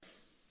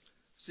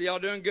So y'all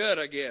doing good,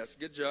 I guess.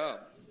 Good job.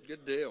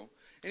 Good deal.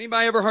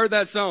 Anybody ever heard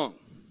that song?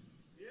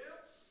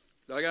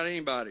 Yeah. I got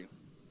anybody?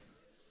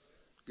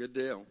 Good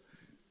deal.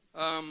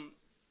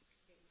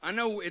 I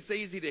know it's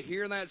easy to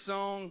hear that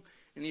song,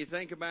 and you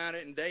think about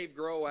it, and Dave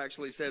Grohl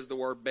actually says the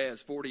word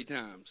best 40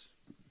 times.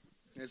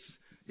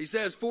 He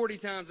says 40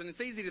 times, and it's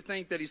easy to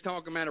think that he's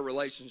talking about a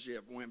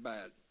relationship went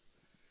bad.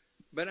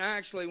 But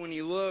actually, when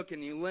you look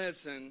and you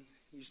listen,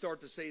 you start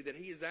to see that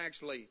he is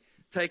actually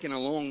taking a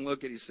long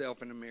look at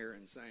himself in the mirror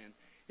and saying,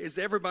 is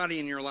everybody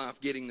in your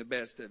life getting the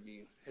best of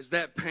you? Is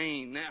that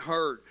pain, that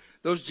hurt,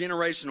 those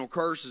generational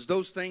curses,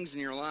 those things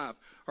in your life,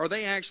 are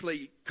they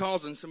actually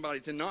causing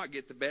somebody to not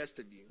get the best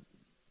of you?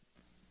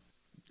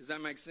 Does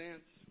that make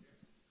sense?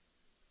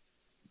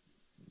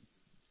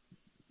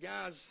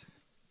 Guys,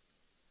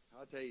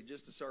 I'll tell you,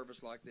 just a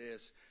service like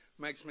this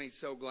makes me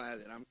so glad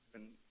that I'm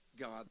giving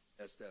God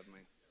the best of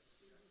me.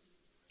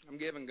 I'm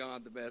giving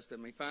God the best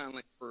of me.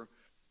 Finally, for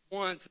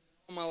once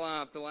in my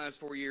life, the last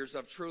 4 years,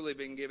 I've truly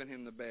been giving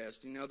him the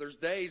best. You know, there's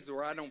days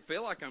where I don't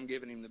feel like I'm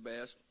giving him the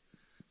best.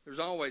 There's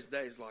always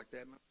days like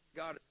that.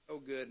 God is so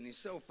good, and he's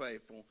so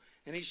faithful.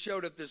 And he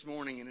showed up this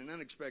morning in an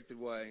unexpected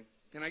way.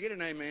 Can I get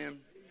an amen? Amen.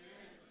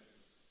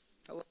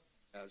 I love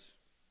you guys.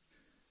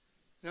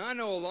 Now, I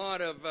know a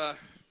lot of,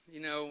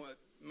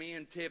 me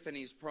and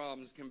Tiffany's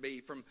problems can be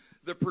from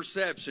the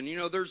perception. You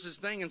know, there's this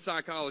thing in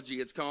psychology.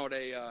 It's called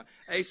a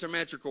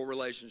asymmetrical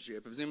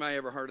relationship. Has anybody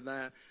ever heard of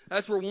that?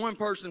 That's where one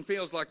person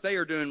feels like they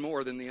are doing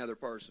more than the other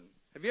person.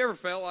 Have you ever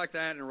felt like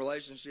that in a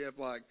relationship?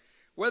 Like,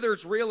 whether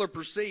it's real or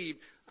perceived,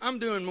 I'm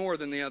doing more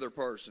than the other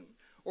person.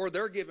 Or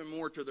they're giving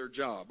more to their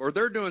job. Or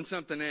they're doing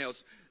something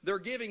else. They're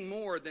giving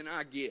more than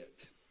I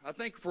get. I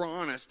think if we're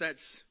honest,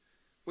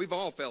 we've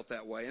all felt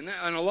that way. And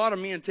a lot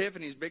of me and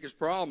Tiffany's biggest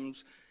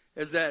problems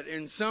is that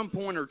in some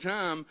point or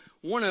time,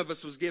 one of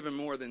us was given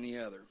more than the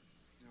other.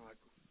 Like,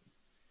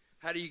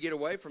 how do you get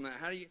away from that?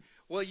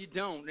 Well, you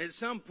don't. At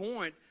some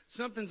point,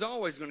 something's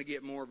always going to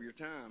get more of your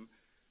time.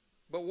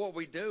 But what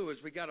we do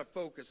is we got to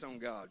focus on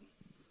God.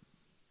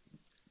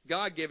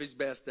 God gave his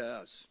best to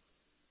us.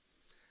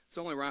 It's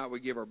only right we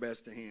give our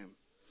best to him.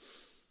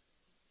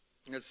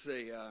 Let's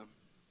see.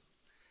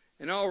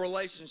 In all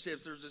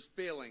relationships, there's this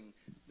feeling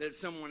that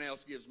someone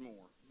else gives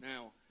more.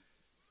 Now,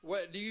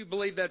 do you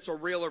believe that's a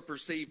real or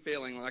perceived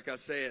feeling? Like I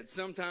said,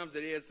 sometimes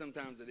it is,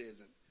 sometimes it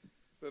isn't.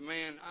 But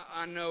man,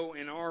 I know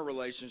in our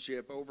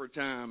relationship over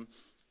time,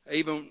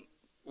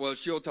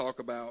 she'll talk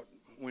about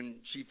when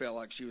she felt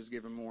like she was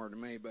giving more to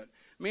me. But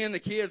me and the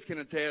kids can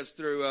attest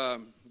through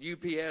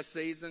UPS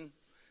season,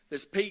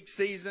 this peak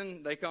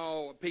season, they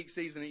call peak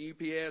season at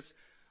UPS.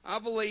 I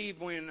believe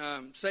when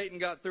Satan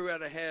got through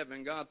out of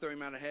heaven, God threw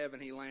him out of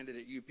heaven, he landed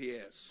at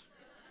UPS.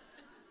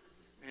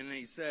 And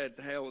he said,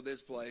 to hell with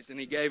this place, and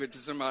he gave it to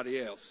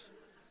somebody else.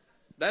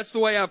 That's the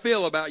way I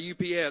feel about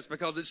UPS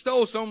because it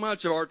stole so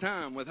much of our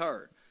time with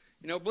her.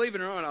 You know, believe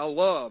it or not, I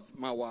love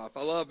my wife.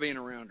 I love being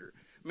around her.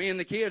 Me and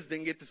the kids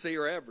didn't get to see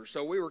her ever,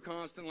 so we were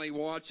constantly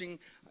watching.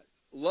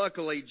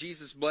 Luckily,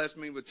 Jesus blessed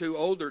me with 2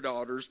 older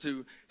daughters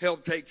to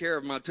help take care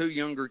of my 2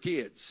 younger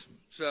kids.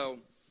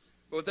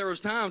 But there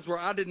was times where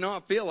I did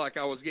not feel like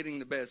I was getting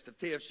the best of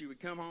Tiff. She would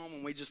come home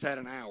and we just had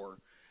an hour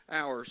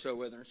or so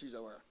with her, and she's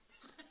over there.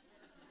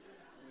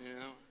 You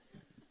know,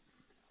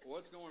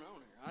 what's going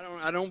on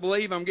here? I don't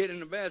believe I'm getting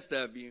the best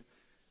of you.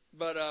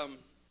 But,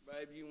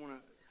 babe, you want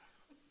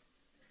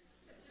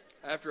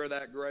to, after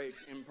that great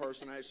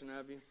impersonation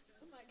of you?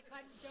 Oh, my God,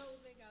 I don't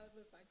think I would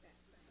look like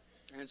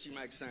that. And she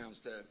makes sounds,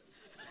 too.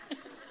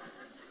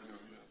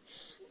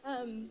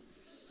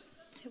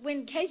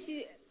 When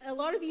Casey, a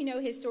lot of you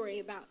know his story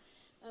about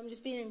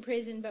just being in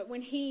prison, but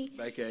when he...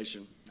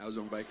 Vacation. I was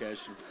on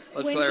vacation.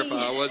 Let's clarify.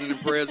 I wasn't in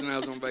prison. I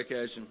was on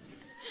vacation.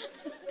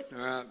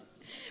 All right.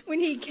 When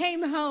he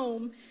came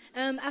home,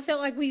 I felt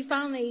like we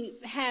finally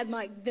had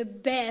like the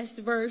best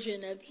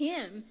version of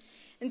him.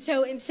 And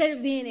so instead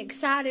of being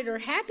excited or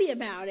happy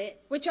about it,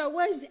 which I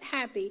was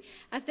happy,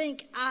 I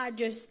think I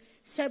just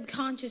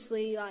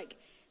subconsciously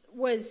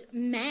was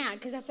mad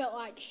because I felt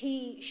like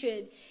he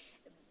should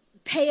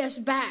pay us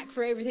back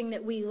for everything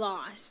that we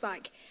lost.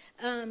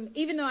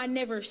 Even though I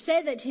never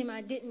said that to him,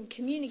 I didn't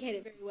communicate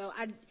it very well.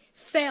 I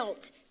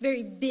felt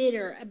very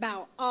bitter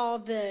about all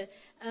the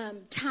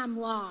time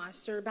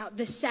lost or about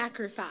the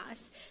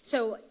sacrifice.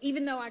 So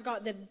even though I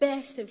got the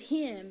best of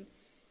him,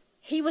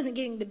 he wasn't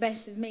getting the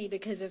best of me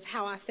because of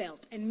how I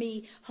felt and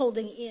me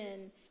holding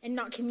in and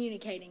not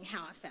communicating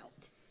how I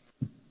felt.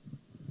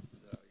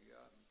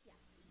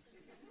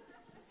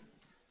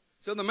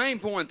 So the main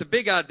point, the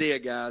big idea,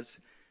 guys,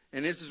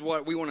 and this is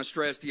what we want to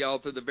stress to y'all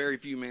through the very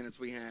few minutes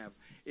we have,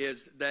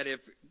 is that if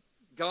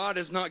God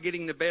is not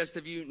getting the best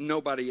of you,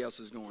 nobody else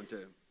is going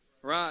to,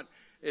 right?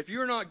 If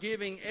you're not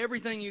giving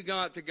everything you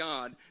got to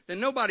God, then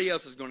nobody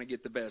else is going to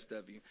get the best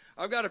of you.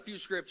 I've got a few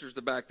scriptures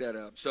to back that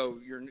up, so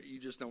you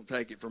just don't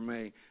take it from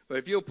me. But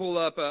if you'll pull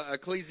up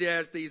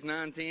Ecclesiastes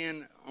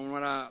 9:10 on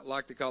what I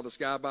like to call the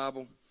Sky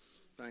Bible.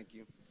 Thank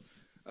you.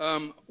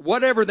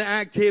 Whatever the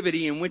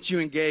activity in which you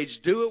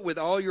engage, do it with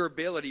all your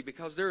ability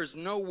because there is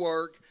no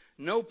work,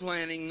 no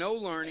planning, no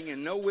learning,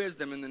 and no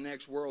wisdom in the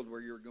next world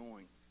where you're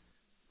going.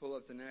 Pull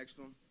up the next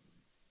one.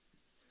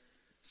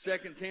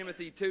 2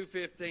 Timothy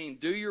 2:15,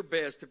 do your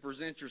best to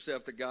present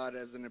yourself to God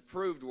as an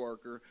approved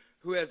worker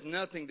who has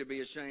nothing to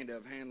be ashamed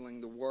of, handling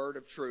the word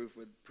of truth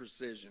with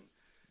precision.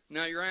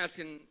 Now you're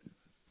asking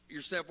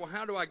yourself, well,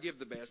 how do I give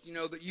the best? You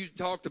know, that you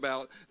talked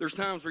about, there's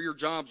times where your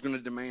job's going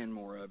to demand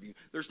more of you.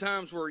 There's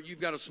times where you've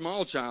got a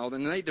small child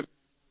and they demand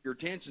your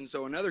attention,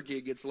 so another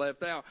kid gets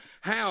left out.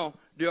 How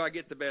do I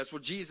get the best?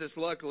 Well, Jesus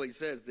luckily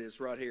says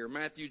this right here,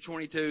 Matthew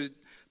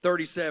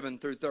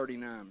 22:37 through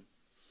 39.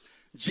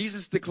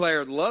 Jesus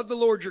declared, love the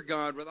Lord your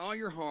God with all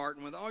your heart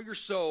and with all your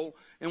soul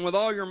and with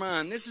all your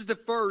mind. This is the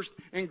first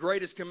and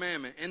greatest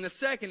commandment. And the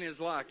second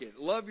is like it.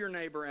 Love your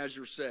neighbor as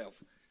yourself.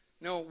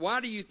 Now, why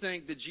do you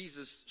think that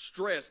Jesus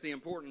stressed the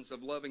importance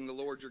of loving the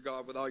Lord your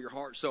God with all your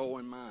heart, soul,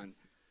 and mind?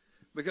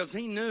 Because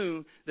he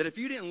knew that if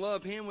you didn't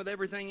love him with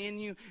everything in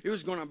you, it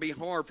was going to be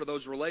hard for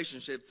those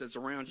relationships that's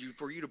around you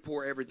for you to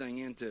pour everything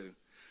into.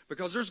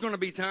 Because there's going to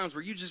be times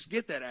where you just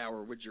get that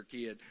hour with your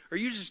kid, or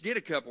you just get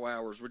a couple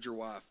hours with your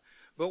wife.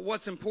 But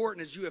what's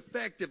important is you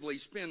effectively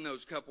spend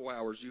those couple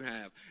hours you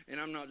have. And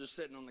I'm not just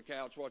sitting on the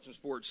couch watching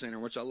Sports Center,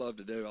 which I love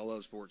to do. I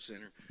love Sports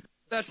Center.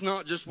 That's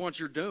not just what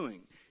you're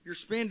doing. You're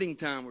spending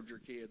time with your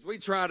kids. We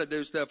try to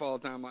do stuff all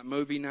the time, like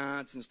movie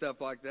nights and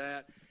stuff like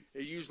that.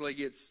 It usually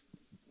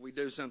we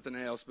do something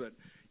else. But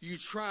you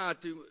try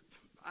to,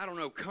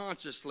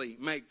 consciously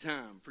make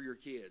time for your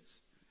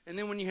kids. And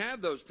then when you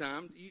have those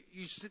times,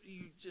 you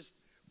just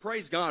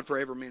praise God for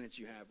every minute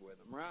you have with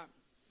them, right?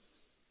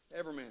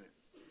 Every minute.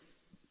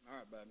 All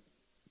right, baby.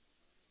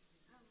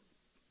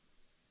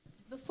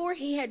 Before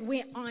he had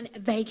went on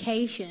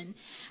vacation,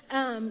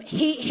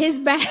 his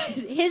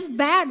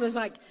bad was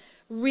like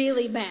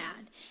really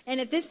bad. And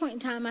at this point in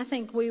time, I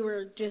think we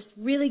were just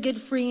really good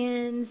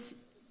friends,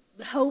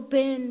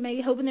 hoping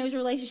there was a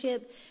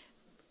relationship.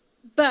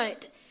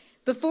 But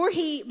before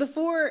he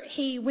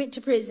went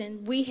to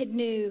prison, we had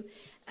knew.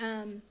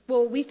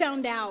 We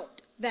found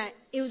out that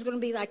it was going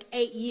to be like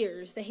 8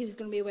 years that he was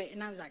going to be away,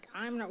 and I was like,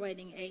 I'm not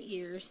waiting 8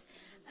 years.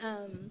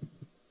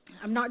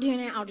 I'm not doing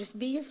it. I'll just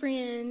be your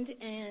friend.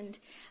 And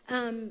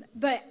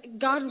but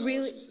God,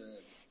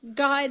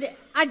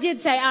 I did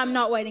say I'm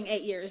not waiting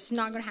 8 years.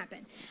 Not going to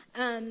happen.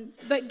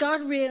 But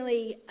God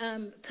really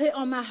put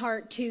on my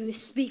heart to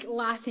speak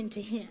life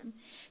into him.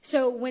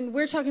 So when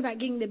we're talking about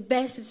getting the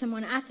best of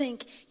someone, I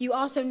think you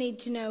also need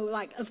to know,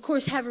 like, of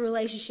course, have a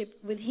relationship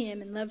with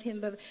him and love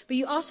him. But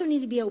you also need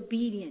to be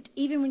obedient,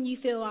 even when you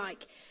feel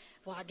like,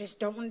 well, I just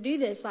don't want to do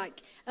this.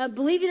 Like,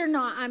 believe it or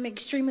not, I'm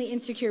extremely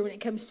insecure when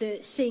it comes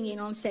to singing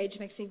on stage.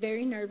 It makes me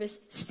very nervous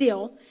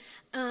still.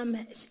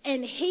 And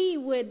he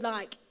would,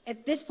 like,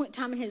 at this point in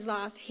time in his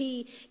life,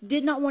 he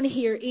did not want to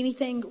hear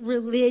anything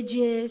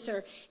religious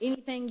or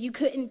anything. You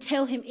couldn't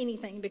tell him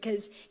anything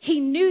because he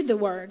knew the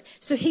word.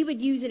 So he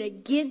would use it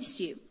against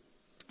you.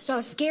 So I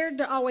was scared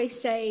to always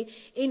say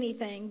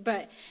anything.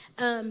 But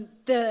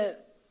the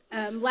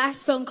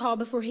last phone call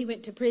before he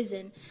went to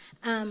prison,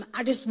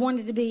 I just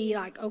wanted to be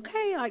like,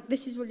 okay, like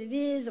this is what it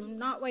is. I'm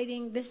not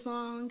waiting this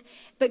long.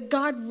 But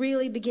God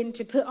really began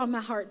to put on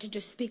my heart to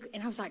just speak.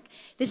 And I was like,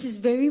 this is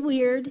very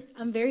weird.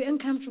 I'm very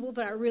uncomfortable,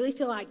 but I really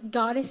feel like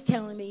God is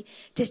telling me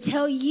to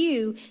tell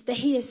you that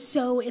he is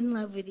so in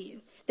love with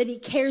you, that he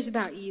cares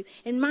about you.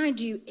 And mind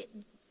you,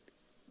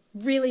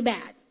 really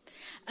bad.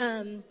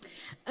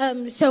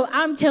 So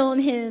I'm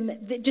telling him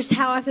that just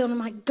how I feel. And I'm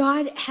like,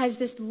 God has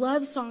this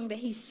love song that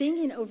he's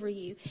singing over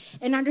you.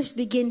 And I just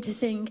begin to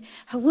sing,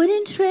 I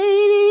wouldn't trade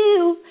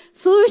you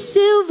for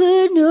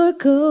silver nor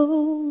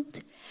gold.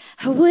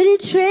 I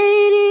wouldn't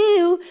trade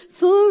you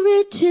for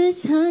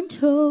riches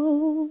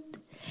untold.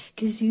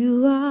 'Cause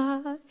you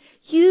are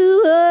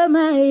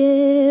my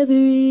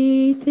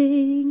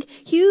everything.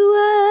 You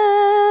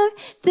are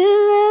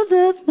the love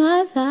of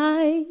my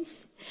life.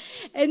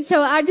 And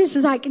so I just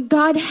was like,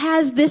 God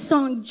has this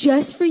song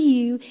just for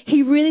you.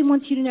 He really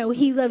wants you to know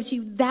he loves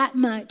you that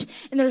much.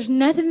 And there's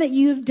nothing that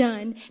you have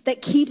done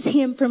that keeps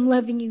him from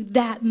loving you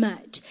that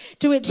much.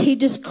 To which he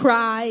just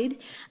cried.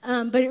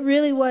 But it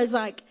really was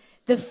like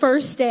the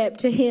first step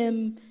to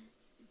him,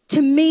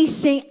 to me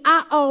sing.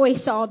 I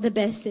always saw the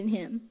best in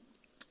him.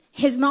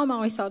 His mom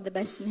always saw the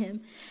best in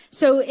him.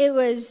 So it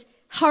was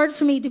hard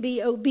for me to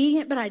be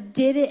obedient, but I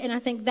did it. And I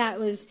think that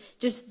was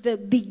just the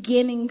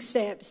beginning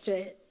steps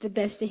to the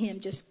best of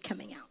him just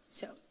coming out.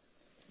 So,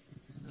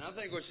 and I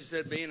think what she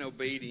said, being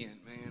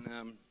obedient,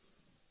 man,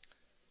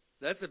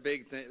 that's a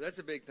big thing. That's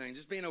a big thing.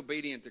 Just being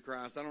obedient to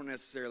Christ. I don't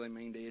necessarily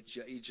mean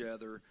to each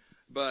other,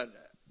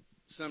 but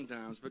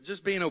sometimes, but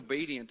just being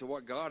obedient to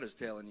what God is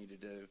telling you to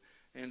do.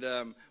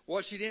 And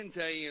what she didn't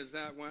tell you is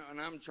that when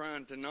I'm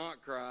trying to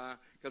not cry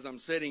because I'm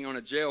sitting on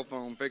a jail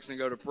phone fixing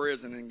to go to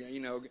prison, and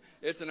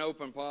it's an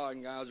open pod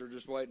and guys are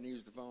just waiting to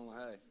use the phone.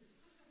 Like,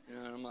 hey,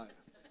 and I'm like,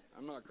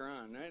 I'm not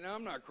crying. No,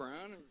 I'm not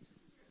crying.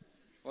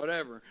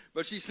 Whatever.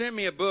 But she sent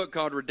me a book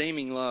called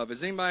Redeeming Love.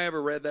 Has anybody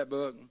ever read that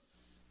book?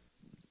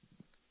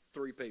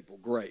 3 people.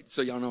 Great.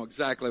 So y'all know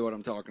exactly what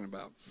I'm talking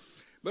about.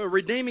 But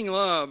Redeeming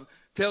Love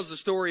tells the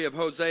story of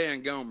Hosea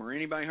and Gomer.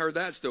 Anybody heard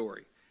that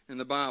story in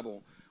the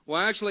Bible?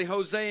 Well, actually,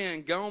 Hosea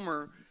and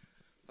Gomer,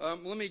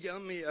 let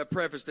me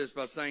preface this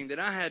by saying that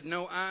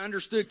I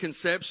understood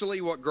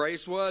conceptually what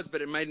grace was,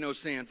 but it made no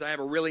sense. I have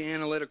a really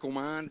analytical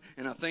mind,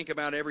 and I think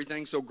about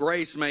everything, so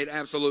grace made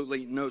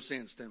absolutely no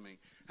sense to me.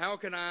 How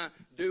can I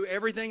do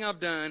everything I've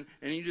done,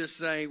 and you just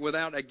say,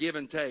 without a give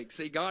and take?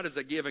 See, God is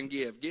a give and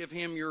give. Give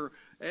him your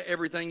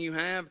everything you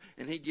have,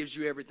 and he gives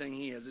you everything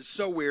he has. It's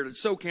so weird. It's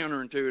so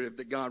counterintuitive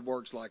that God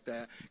works like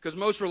that, because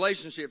most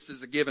relationships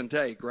is a give and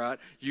take, right?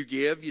 You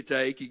give, you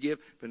take, you give,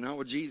 but not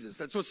with Jesus.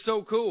 That's what's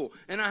so cool.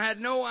 And I had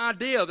no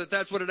idea that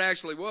that's what it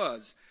actually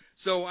was.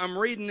 So I'm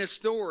reading this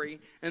story,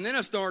 and then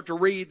I start to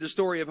read the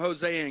story of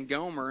Hosea and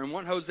Gomer. And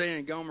what Hosea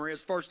and Gomer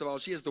is, first of all,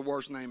 she has the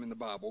worst name in the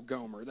Bible,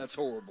 Gomer. That's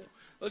horrible.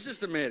 Let's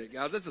just admit it,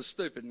 guys. That's a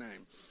stupid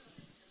name.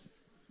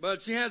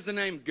 But she has the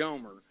name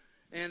Gomer.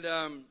 And,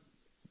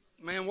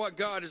 man, what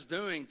God is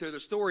doing through the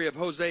story of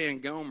Hosea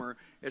and Gomer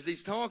is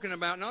he's talking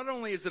about, not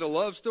only is it a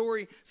love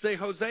story, say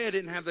Hosea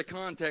didn't have the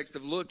context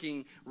of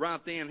looking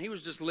right then. He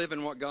was just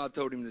living what God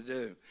told him to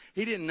do.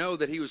 He didn't know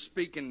that he was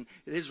speaking,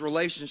 his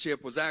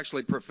relationship was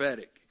actually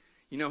prophetic.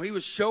 You know, he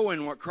was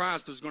showing what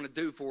Christ was going to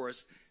do for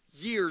us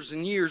years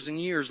and years and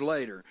years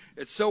later.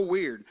 It's so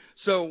weird.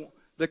 So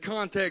the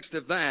context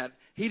of that,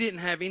 he didn't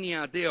have any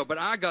idea, but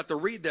I got to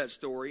read that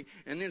story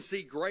and then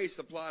see grace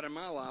applied in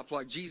my life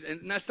like Jesus.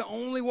 And that's the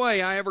only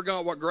way I ever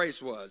got what grace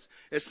was,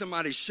 is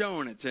somebody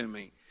showing it to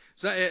me.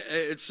 So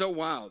it's so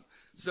wild.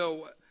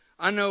 So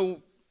I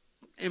know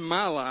in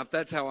my life,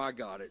 that's how I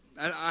got it.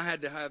 I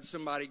had to have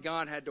somebody,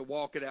 God had to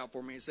walk it out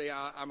for me and say,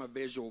 I'm a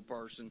visual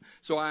person.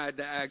 So I had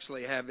to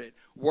actually have it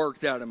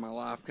worked out in my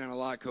life, kind of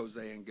like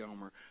Hosea and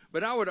Gomer.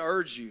 But I would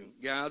urge you,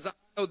 guys, I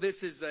know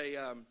this is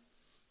a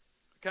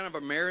kind of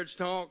a marriage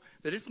talk,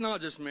 but it's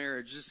not just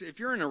marriage. Just if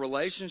you're in a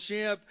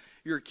relationship,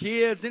 your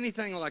kids,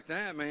 anything like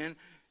that, man,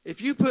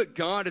 if you put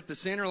God at the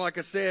center, like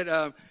I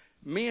said,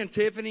 me and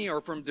Tiffany are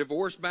from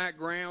divorce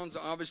backgrounds.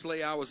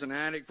 Obviously, I was an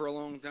addict for a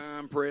long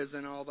time,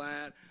 prison, all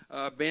that.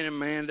 Ben and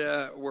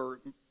Amanda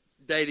were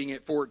dating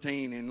at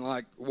 14 and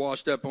like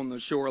washed up on the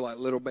shore like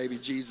little baby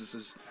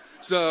Jesuses.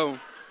 So,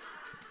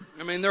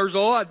 I mean, there's a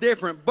lot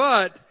different.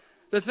 But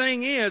the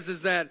thing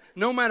is that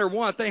no matter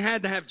what, they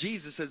had to have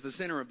Jesus as the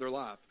center of their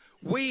life.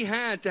 We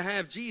had to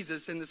have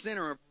Jesus in the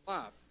center of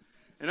our life.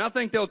 And I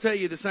think they'll tell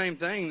you the same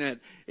thing, that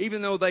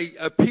even though they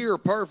appear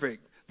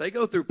perfect, they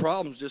go through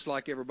problems just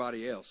like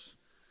everybody else.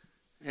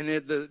 And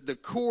the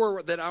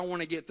core that I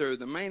want to get through,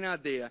 the main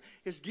idea,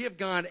 is give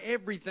God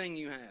everything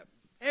you have.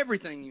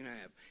 Everything you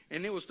have.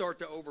 And it will start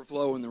to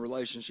overflow in the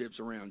relationships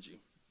around you.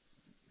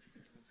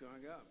 That's all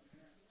I got.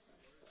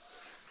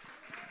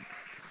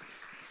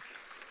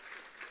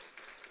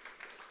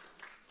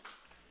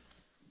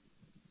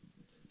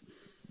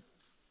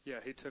 Yeah,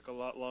 he took a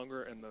lot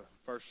longer in the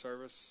first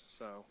service,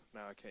 so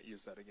now I can't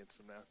use that against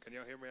him now. Can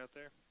y'all hear me out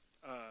there?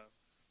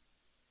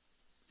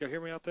 Y'all hear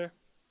me out there?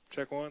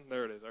 Check one.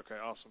 There it is. Okay,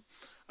 awesome.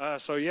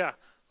 So yeah,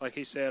 like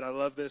he said, I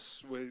love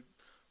this. We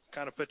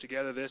kind of put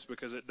together this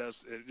because it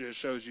just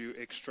shows you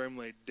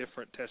extremely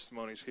different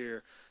testimonies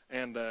here.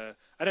 And I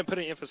didn't put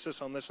any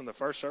emphasis on this in the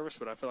first service,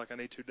 but I feel like I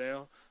need to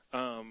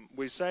now.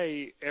 We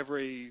say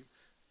every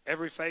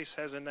face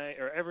has a name,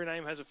 or every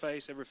name has a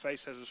face, every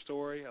face has a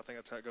story. I think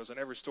that's how it goes. And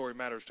every story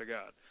matters to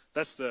God.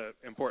 That's the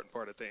important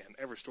part at the end.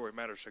 Every story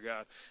matters to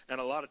God.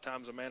 And a lot of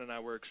times, Amanda and I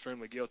were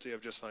extremely guilty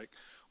of just like,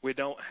 we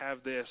don't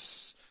have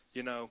this,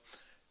 you know,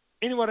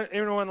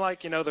 anyone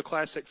like, you know, the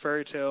classic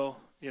fairy tale,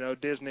 you know,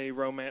 Disney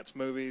romance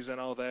movies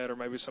and all that, or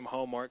maybe some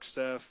Hallmark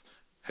stuff.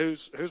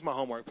 Who's my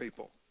Hallmark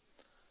people?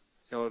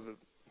 You know,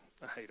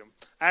 I hate them.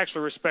 I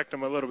actually respect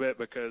them a little bit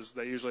because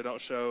they usually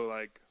don't show,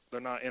 like,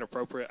 they're not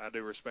inappropriate. I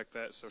do respect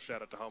that, so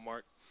shout out to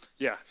Hallmark.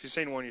 Yeah, if you've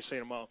seen one, you've seen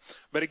them all.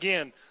 But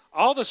again,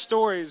 all the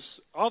stories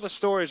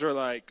are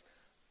like,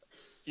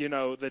 you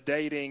know, the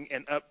dating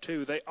and up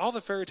to. All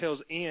the fairy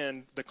tales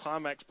end, the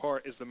climax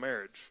part is the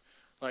marriage.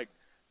 Like,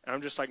 and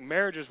I'm just like,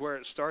 marriage is where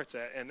it starts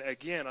at. And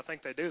again, I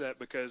think they do that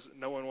because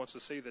no one wants to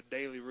see the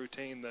daily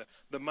routine,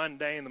 the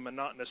mundane, the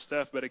monotonous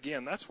stuff. But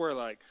again, that's where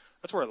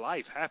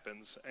life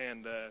happens.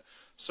 And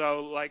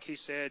so like he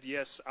said,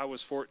 yes, I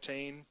was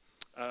 14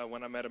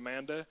 when I met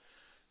Amanda.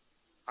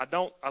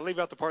 I leave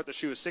out the part that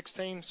she was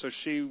 16, so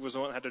she was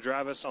the one that had to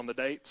drive us on the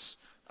dates.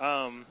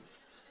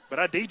 But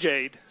I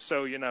DJ'd,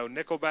 so, you know,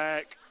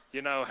 Nickelback,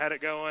 you know, had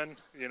it going,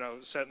 you know,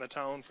 setting the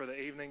tone for the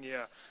evening,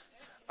 yeah.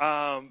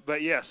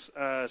 But yes,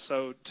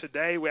 so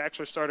today we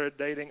actually started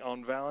dating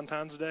on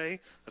Valentine's Day.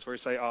 That's where you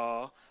say,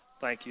 aw,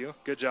 thank you.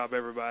 Good job,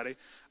 everybody.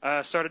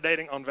 Started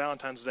dating on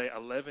Valentine's Day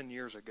 11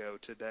 years ago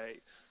today.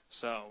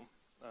 So,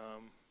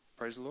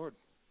 praise the Lord.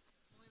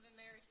 We've been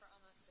married for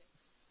almost 6.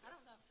 I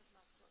don't know if this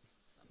mic's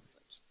working, so I'm going to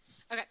switch.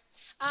 Okay,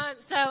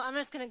 so I'm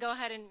just going to go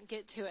ahead and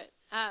get to it.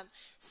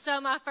 So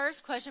my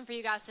first question for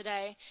you guys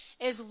today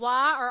is,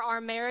 why are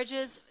our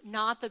marriages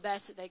not the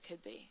best that they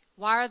could be?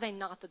 Why are they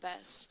not the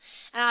best?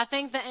 And I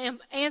think the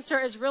answer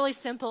is really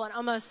simple and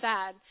almost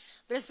sad,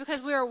 but it's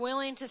because we are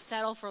willing to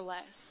settle for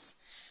less.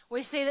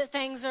 We see that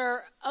things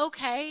are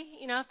okay,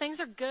 you know, things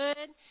are good,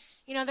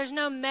 You know, there's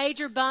no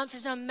major bumps,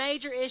 there's no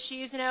major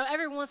issues. You know,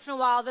 every once in a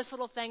while this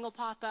little thing will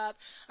pop up,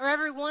 or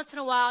every once in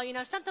a while, you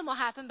know, something will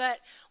happen, but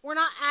we're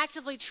not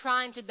actively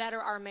trying to better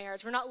our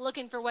marriage. We're not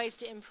looking for ways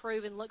to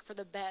improve and look for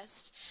the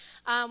best.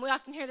 We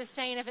often hear the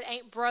saying, if it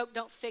ain't broke,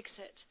 don't fix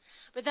it.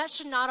 But that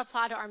should not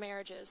apply to our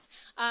marriages.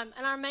 And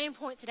our main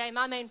point today,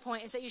 my main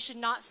point, is that you should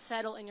not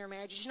settle in your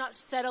marriage. You should not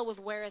settle with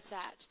where it's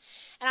at.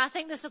 And I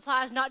think this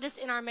applies not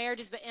just in our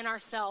marriages, but in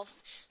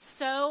ourselves.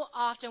 So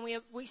often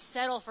we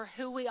settle for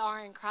who we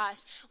are in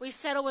Christ. We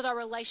settle with our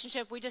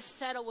relationship. We just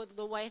settle with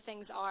the way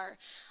things are.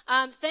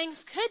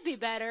 Things could be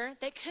better.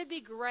 They could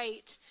be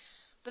great.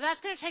 But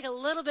that's going to take a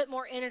little bit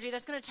more energy.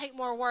 That's going to take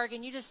more work,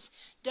 and you just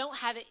don't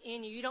have it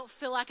in you. You don't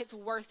feel like it's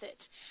worth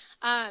it.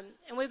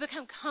 And we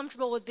become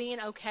comfortable with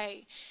being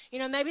okay. You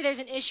know, maybe there's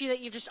an issue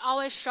that you've just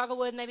always struggled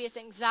with. Maybe it's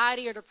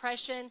anxiety or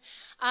depression,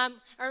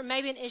 or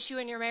maybe an issue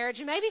in your marriage.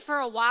 And maybe for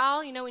a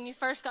while, you know, when you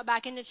first got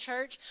back into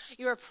church,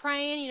 you were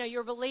praying, you know, you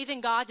were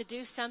believing God to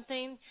do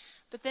something.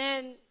 But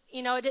then,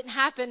 you know, it didn't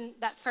happen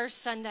that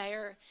first Sunday,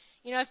 or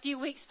you know, a few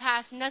weeks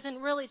passed,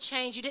 nothing really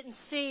changed. You didn't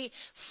see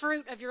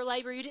fruit of your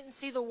labor. You didn't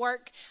see the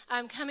work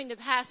coming to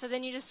pass. So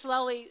then you just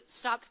slowly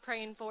stopped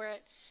praying for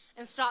it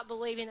and stopped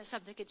believing that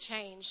something could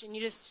change. And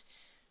you just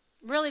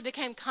really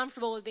became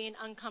comfortable with being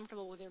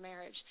uncomfortable with your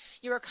marriage.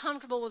 You were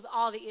comfortable with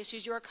all the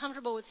issues. You were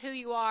comfortable with who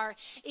you are,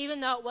 even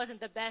though it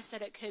wasn't the best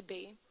that it could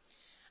be.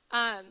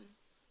 And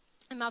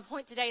my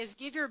point today is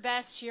give your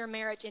best to your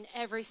marriage in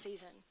every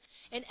season.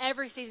 In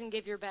every season,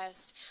 give your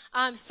best.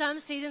 Some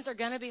seasons are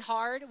going to be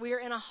hard. We are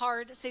in a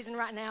hard season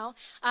right now.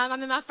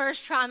 I'm in my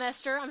first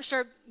trimester. I'm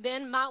sure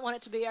Ben might want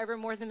it to be over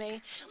more than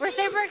me. We're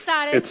super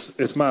excited.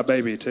 It's my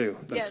baby, too.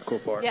 That's yes, the cool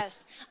part.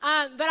 Yes.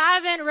 But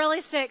I've been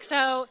really sick,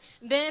 so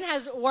Ben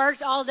has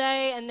worked all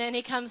day, and then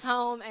he comes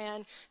home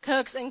and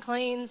cooks and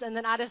cleans, and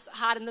then I just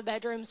hide in the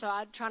bedroom, so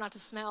I try not to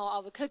smell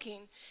all the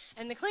cooking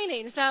and the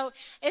cleaning. So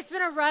it's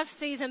been a rough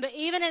season, but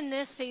even in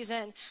this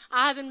season,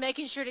 I've been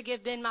making sure to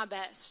give Ben my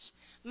best.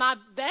 My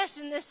best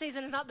in this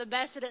season is not the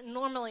best that it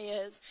normally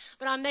is,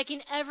 but I'm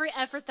making every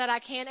effort that I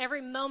can, every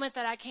moment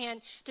that I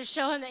can, to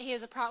show him that he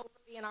is a priority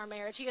in our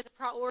marriage. He is a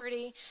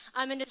priority,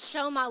 and to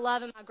show my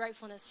love and my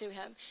gratefulness to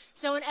him.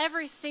 So in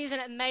every season,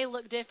 it may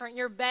look different.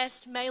 Your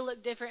best may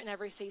look different in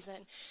every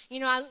season. You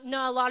know, I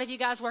know a lot of you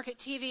guys work at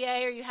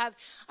TVA, or you have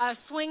a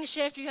swing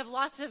shift, or you have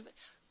lots of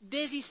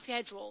busy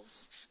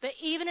schedules. But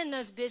even in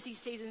those busy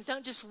seasons,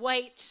 don't just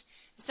wait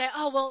say,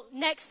 oh, well,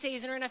 next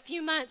season or in a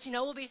few months, you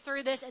know, we'll be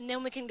through this and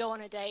then we can go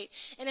on a date.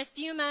 In a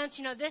few months,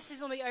 you know, this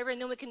season will be over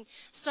and then we can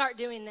start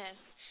doing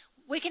this.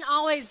 We can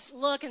always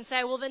look and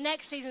say, well, the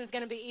next season is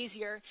going to be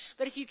easier.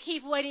 But if you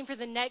keep waiting for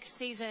the next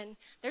season,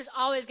 there's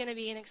always going to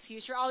be an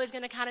excuse. You're always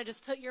going to kind of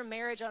just put your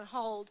marriage on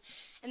hold.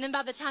 And then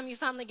by the time you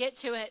finally get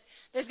to it,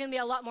 there's going to be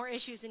a lot more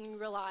issues than you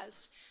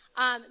realized.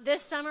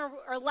 This summer,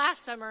 or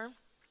last summer,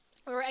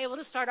 we were able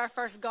to start our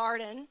first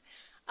garden.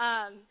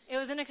 It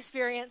was an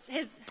experience.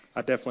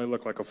 I definitely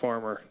look like a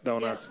farmer,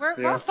 don't yes, I?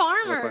 We're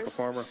farmers. Look like a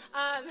farmer.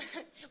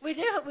 We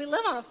do. We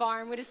live on a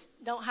farm. We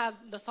just don't have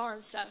the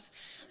farm stuff.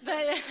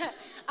 But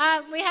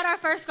we had our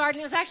first garden.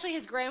 It was actually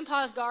his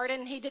grandpa's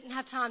garden. He didn't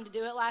have time to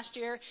do it last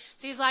year.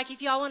 So he's like,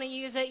 if y'all want to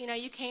use it, you know,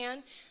 you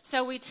can.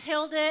 So we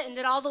tilled it and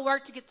did all the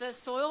work to get the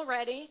soil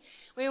ready.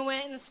 We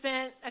went and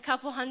spent a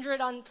couple $100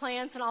 on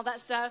plants and all that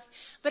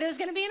stuff. But it was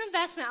going to be an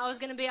investment. I was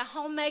going to be a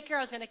homemaker.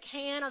 I was going to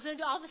can. I was going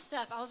to do all the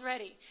stuff. I was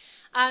ready.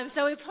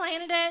 So we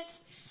planted it,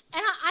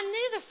 and I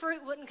knew the fruit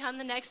wouldn't come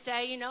the next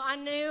day. You know, I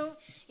knew,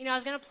 I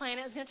was going to plant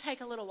it. It was going to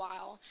take a little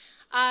while.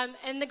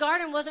 And the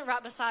garden wasn't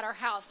right beside our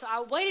house, so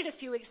I waited a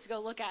few weeks to go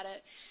look at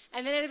it.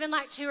 And then it had been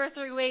like 2 or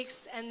 3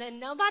 weeks, and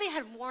then nobody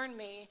had warned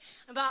me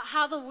about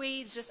how the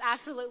weeds just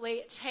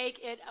absolutely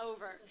take it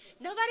over.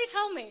 Nobody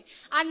told me.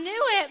 I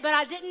knew it, but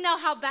I didn't know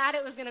how bad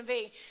it was going to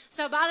be.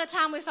 So by the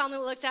time we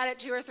finally looked at it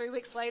 2 or 3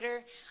 weeks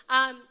later,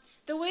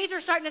 the weeds were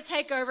starting to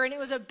take over, and it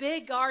was a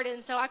big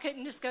garden, so I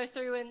couldn't just go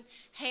through and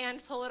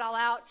hand pull it all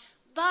out.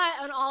 But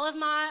on all of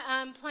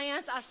my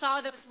plants, I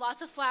saw there was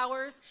lots of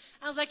flowers.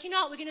 I was like, you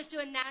know what, we can just do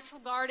a natural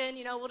garden.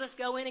 You know, we'll just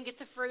go in and get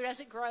the fruit as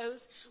it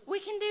grows. We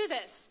can do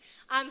this.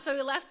 So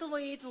we left the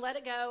weeds and let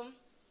it go.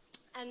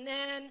 And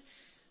then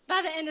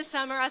by the end of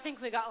summer, I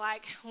think we got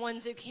like 1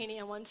 zucchini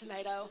and 1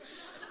 tomato.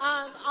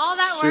 All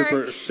that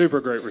work. Super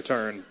great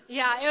return.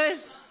 Yeah, it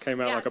was. Came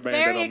out like a bandit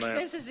very on that. Very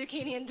expensive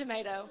zucchini and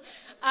tomato.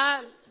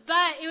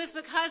 But it was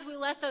because we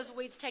let those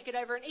weeds take it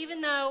over. And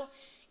even though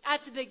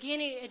at the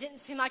beginning it didn't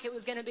seem like it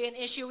was going to be an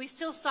issue, we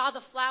still saw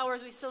the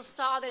flowers. We still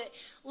saw that it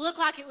looked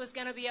like it was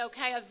going to be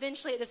okay.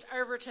 Eventually it just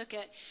overtook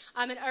it.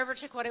 It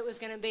overtook what it was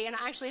going to be. And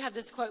I actually have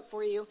this quote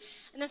for you.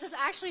 And this is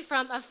actually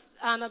from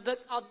a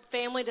book called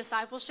Family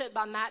Discipleship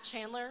by Matt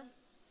Chandler.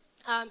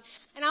 And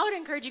I would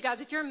encourage you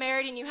guys, if you're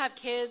married and you have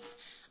kids,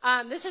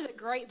 this is a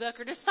great book.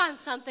 Or just find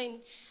something.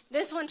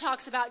 This one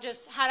talks about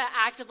just how to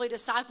actively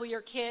disciple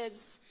your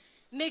kids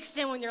mixed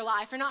in with your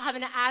life. You're not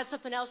having to add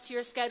something else to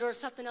your schedule or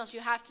something else you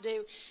have to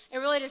do. It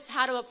really just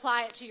how to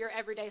apply it to your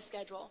everyday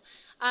schedule.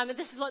 And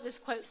this is what this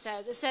quote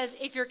says. It says,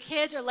 if your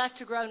kids are left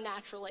to grow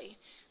naturally,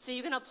 so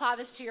you can apply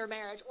this to your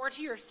marriage or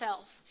to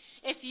yourself.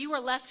 If you are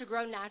left to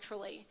grow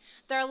naturally,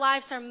 their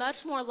lives are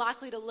much more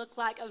likely to look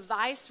like a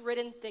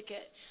vice-ridden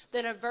thicket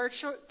than a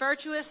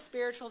virtuous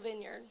spiritual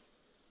vineyard.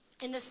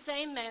 In the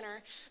same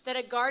manner that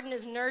a garden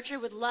is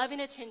nurtured with loving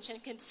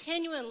attention,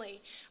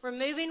 continually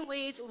removing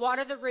weeds,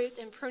 water the roots,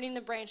 and pruning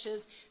the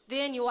branches,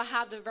 then you will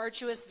have the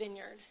virtuous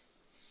vineyard.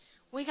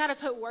 We got to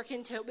put work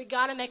into it. We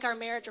got to make our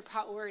marriage a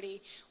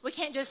priority. We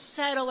can't just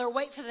settle or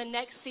wait for the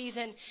next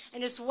season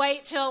and just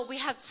wait till we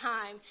have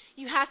time.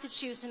 You have to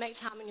choose to make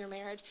time in your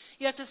marriage.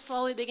 You have to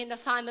slowly begin to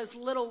find those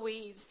little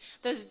weeds,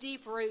 those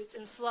deep roots,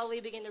 and slowly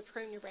begin to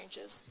prune your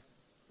branches.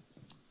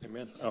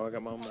 Amen. Oh, I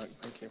got my own mic.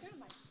 Thank you.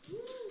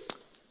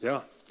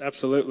 Yeah,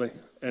 absolutely.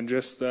 And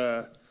just,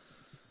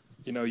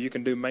 you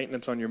can do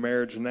maintenance on your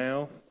marriage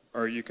now,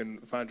 or you can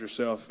find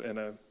yourself in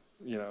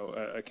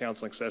a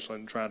counseling session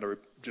and trying to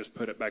just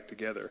put it back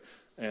together.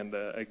 And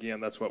again,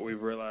 that's what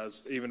we've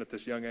realized even at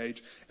this young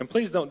age. And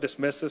please don't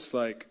dismiss us.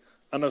 Like,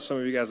 I know some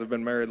of you guys have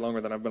been married longer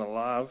than I've been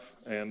alive.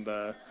 And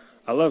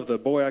I love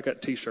I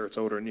got T-shirts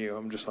older than you.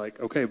 I'm just like,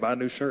 okay, buy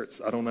new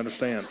shirts. I don't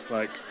understand.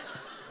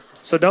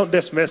 So don't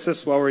dismiss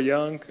us while we're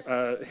young.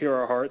 Hear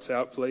our hearts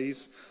out,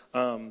 please.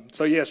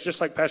 So yes,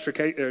 just like Pastor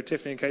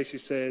Tiffany and Casey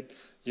said,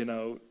 you're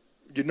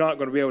not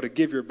going to be able to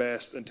give your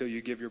best until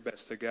you give your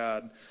best to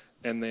God.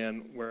 And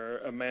then where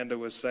Amanda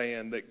was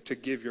saying that to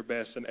give your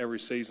best in every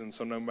season,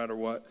 so no matter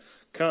what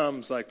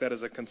comes, that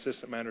is a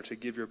consistent manner to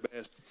give your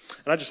best.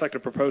 And I'd just like to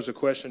propose a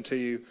question to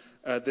you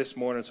this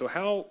morning. So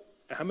how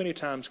many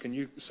times can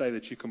you say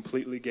that you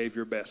completely gave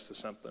your best to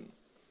something?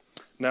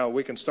 Now,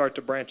 we can start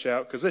to branch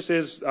out, because this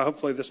is,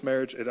 hopefully this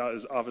marriage, it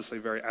is obviously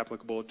very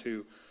applicable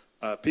to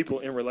people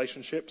in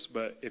relationships.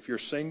 But if you're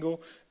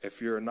single,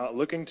 if you're not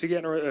looking to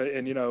get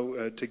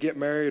to get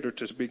married or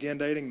to begin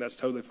dating, that's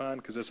totally fine,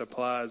 because this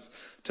applies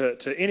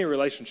to any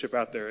relationship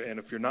out there. And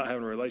if you're not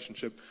having a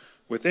relationship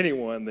with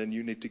anyone, then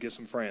you need to get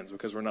some friends,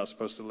 because we're not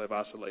supposed to live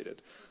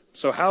isolated.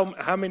 So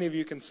how many of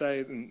you can say,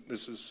 and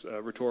this is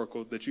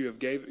rhetorical, that you have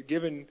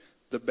given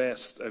the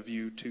best of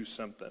you to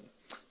something?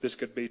 This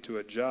could be to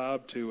a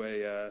job,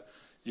 to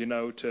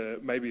to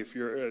maybe if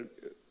you're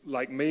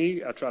like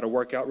me, I try to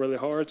work out really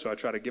hard, so I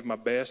try to give my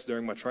best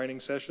during my training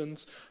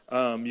sessions.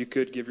 You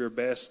could give your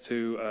best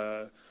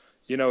to,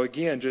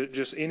 again,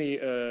 just any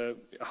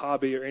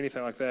hobby or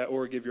anything like that,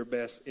 or give your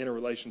best in a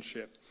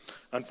relationship.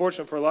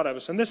 Unfortunately for a lot of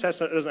us, and this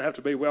doesn't have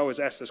to be, we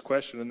always ask this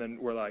question, and then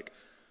we're like,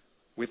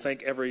 we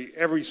think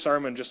every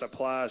sermon just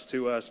applies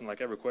to us, and like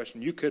every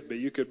question, you could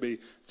be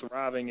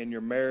thriving in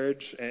your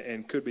marriage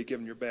and could be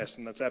giving your best,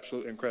 and that's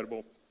absolutely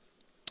incredible.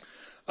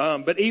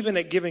 But even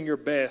at giving your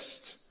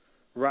best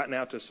right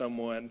now to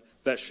someone,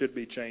 that should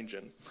be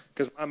changing.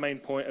 Because my main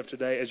point of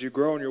today, as you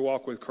grow in your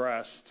walk with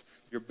Christ,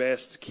 your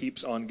best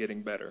keeps on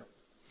getting better.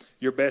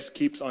 Your best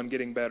keeps on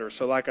getting better.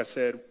 So like I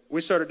said, we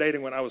started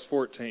dating when I was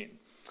 14.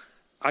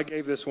 I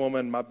gave this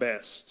woman my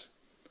best,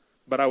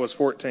 but I was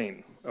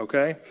 14,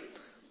 okay?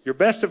 Your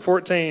best at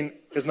 14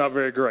 is not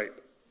very great.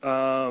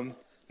 Now,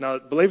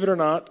 believe it or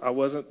not, I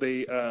wasn't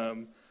the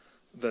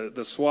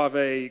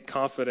suave,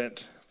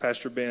 confident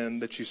Pastor Ben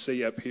that you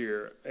see up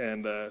here,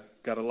 and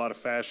got a lot of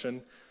fashion.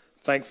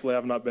 Thankfully,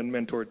 I've not been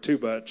mentored too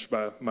much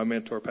by my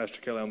mentor, Pastor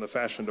Kelly, on the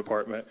fashion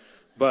department.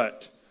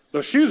 But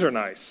those shoes are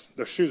nice.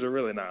 Those shoes are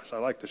really nice. I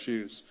like the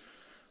shoes.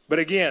 But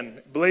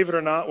again, believe it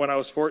or not, when I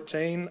was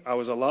 14, I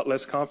was a lot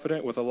less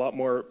confident with a lot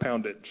more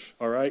poundage,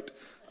 all right?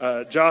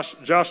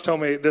 Josh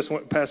told me this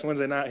past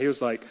Wednesday night, he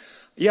was like,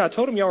 yeah, I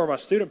told him y'all were my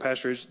student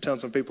pastor. He was telling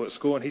some people at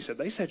school, and he said,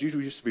 they said you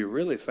used to be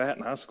really fat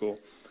in high school.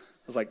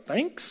 I was like,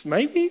 thanks,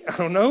 maybe? I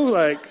don't know.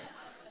 I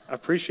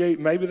appreciate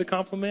maybe the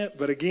compliment.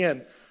 But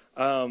again,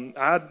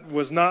 I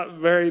was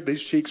not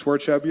these cheeks were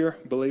chubbier,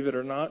 believe it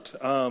or not.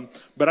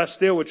 But I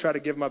still would try to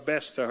give my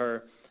best to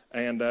her,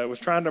 and was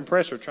trying to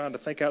impress her, trying to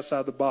think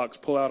outside the box,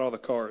 pull out all the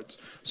cards.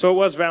 So it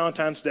was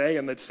Valentine's Day,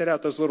 and they'd send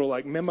out those little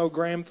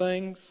memogram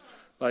things.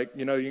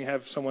 You can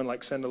have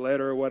someone send a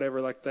letter or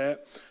whatever like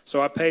that.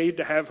 So I paid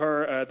to have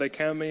her, they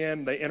come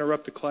in, they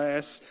interrupt the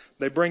class,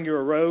 they bring you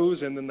a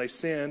rose, and then they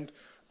send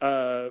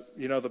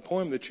the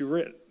poem that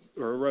you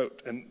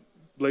wrote. And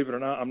believe it or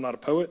not, I'm not a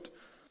poet,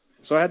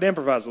 so I had to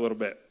improvise a little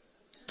bit.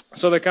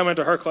 So they come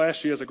into her class.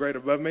 She is a grade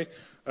above me.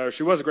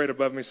 She was a grade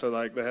above me, so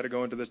they had to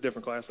go into this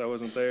different class. I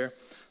wasn't there.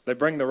 They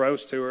bring the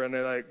rose to her,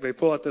 and they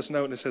pull out this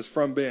note, and it says,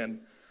 from Ben,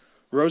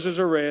 roses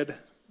are red,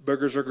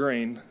 boogers are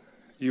green.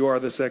 You are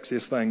the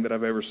sexiest thing that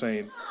I've ever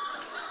seen.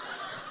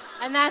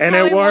 And that's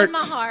how it won my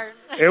heart.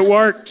 It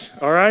worked,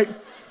 all right?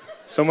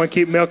 Someone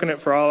keep milking it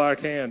for all I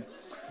can.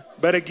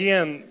 But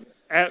again,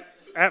 at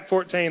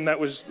 14, that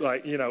was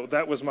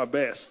that was my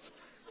best.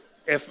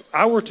 If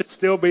I were to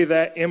still be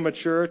that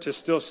immature, to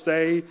still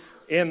stay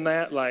in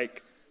that,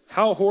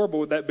 How horrible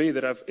would that be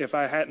that if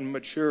I hadn't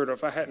matured, or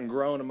if I hadn't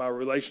grown in my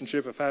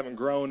relationship, if I haven't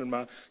grown in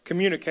my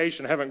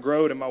communication, haven't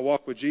grown in my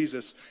walk with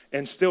Jesus,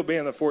 and still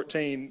being the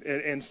 14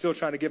 and still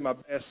trying to give my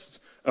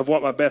best of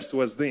what my best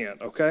was then,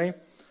 okay?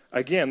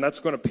 Again, that's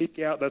going to peak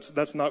out.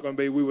 That's not going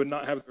to be, we would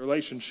not have the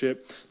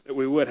relationship that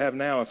we would have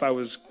now if I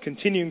was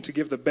continuing to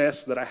give the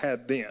best that I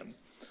had then.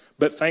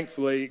 But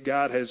thankfully,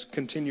 God has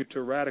continued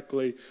to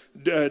radically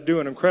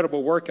do an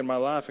incredible work in my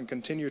life and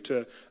continue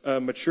to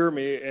mature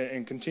me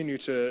and continue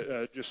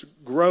to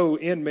just grow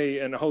in me,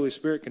 and the Holy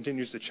Spirit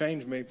continues to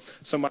change me.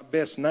 So my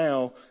best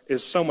now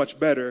is so much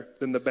better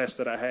than the best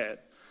that I had.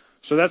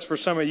 So that's for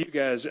some of you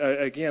guys.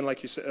 Again,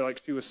 like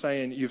she was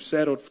saying, you've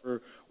settled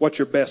for what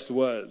your best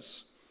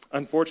was.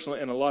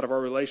 Unfortunately, in a lot of our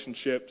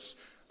relationships,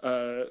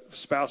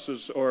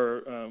 spouses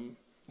or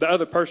the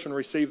other person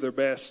received their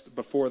best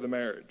before the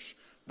marriage.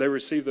 They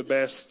receive the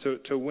best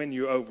to win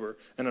you over.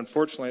 And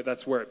unfortunately,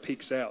 that's where it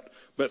peaks out.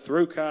 But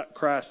through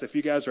Christ, if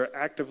you guys are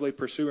actively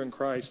pursuing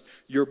Christ,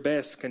 your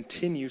best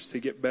continues to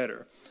get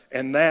better.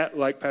 And that,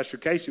 like Pastor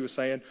Casey was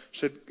saying,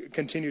 should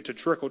continue to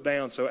trickle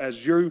down. So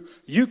as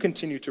you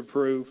continue to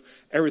improve,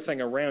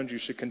 everything around you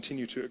should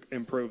continue to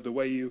improve. The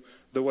way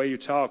you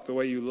talk, the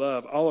way you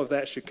love, all of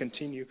that should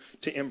continue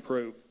to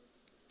improve.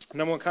 And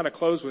I'm going to kind of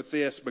close with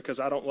this because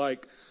I don't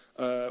like...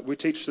 we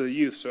teach to the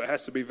youth, so it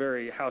has to be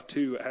very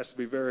how-to. It has to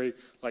be very,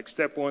 like,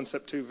 step 1,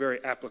 step 2,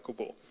 very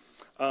applicable.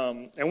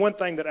 And one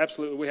thing that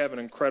absolutely we have an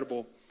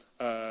incredible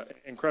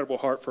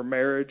heart for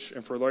marriage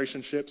and for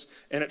relationships,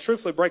 and it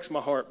truthfully breaks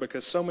my heart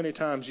because so many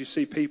times you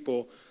see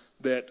people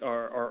that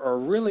are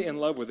really in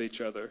love with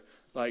each other,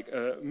 like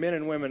men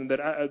and women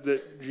that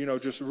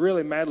just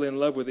really madly in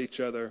love with each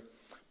other,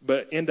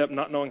 but end up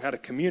not knowing how to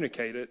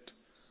communicate it,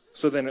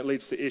 so then it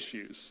leads to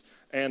issues.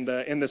 And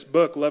in this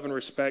book, Love and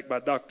Respect by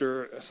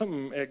Dr.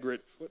 something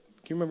Eggert, can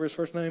you remember his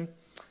first name?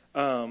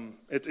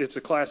 It's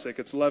a classic.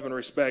 It's Love and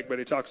Respect, but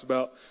he talks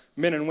about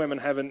men and women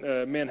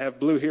men have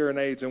blue hearing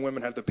aids and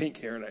women have the pink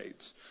hearing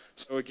aids.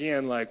 So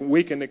again, like,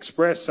 we can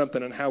express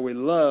something in how we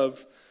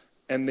love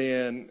and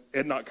then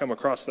it not come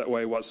across that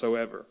way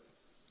whatsoever.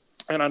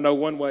 And I know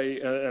one way,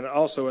 and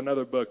also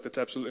another book that's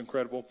absolutely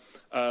incredible,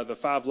 The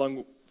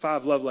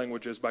Five Love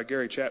Languages by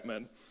Gary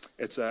Chapman.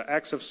 It's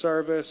acts of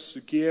service,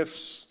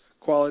 gifts,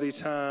 quality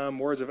time,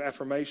 words of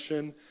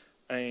affirmation,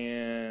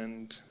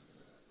 and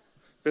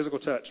physical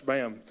touch.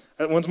 Bam.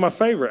 That one's my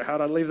favorite.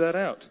 How'd I leave that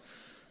out?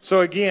 So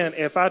again,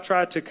 if I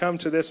tried to come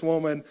to this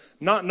woman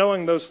not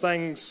knowing those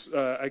things,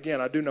 again,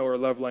 I do know her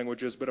love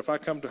languages, but if I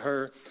come to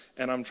her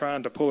and I'm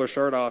trying to pull her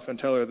shirt off and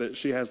tell her that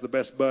she has the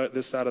best butt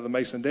this side of the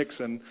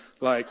Mason-Dixon,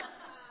 like,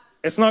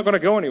 it's not going to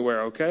go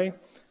anywhere, okay?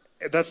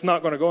 That's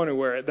not going to go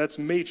anywhere. That's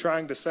me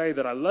trying to say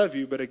that I love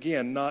you, but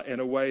again, not in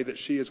a way that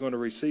she is going to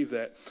receive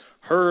that.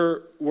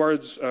 Her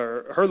words,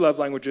 or her love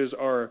languages,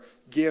 are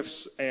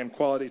gifts and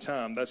quality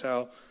time. That's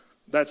how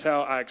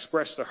I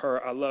express to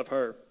her I love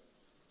her.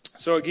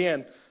 So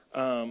again,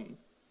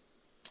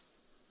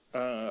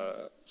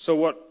 so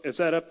what is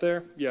that up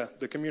there? Yeah,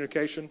 the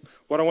communication.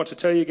 What I want to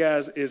tell you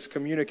guys is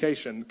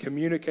communication.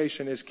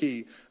 Communication is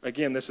key.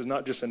 Again, this is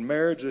not just in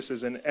marriage. This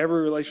is in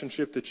every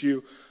relationship that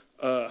you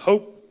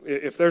hope.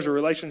 If there's a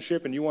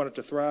relationship and you want it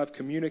to thrive,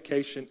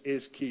 communication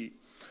is key.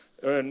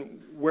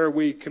 And where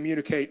we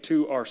communicate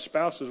to our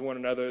spouses, one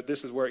another,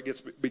 this is where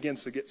it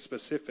begins to get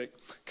specific.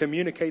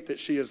 Communicate that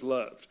she is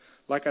loved.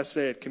 Like I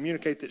said,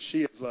 communicate that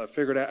she is loved.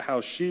 Figure out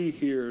how she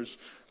hears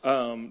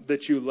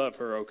that you love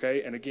her,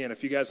 okay? And again,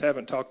 if you guys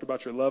haven't talked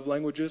about your love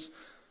languages,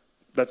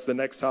 that's the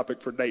next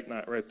topic for date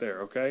night right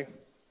there, okay?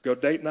 Go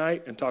date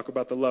night and talk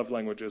about the love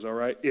languages, all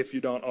right, if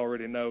you don't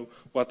already know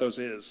what those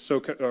is.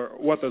 Or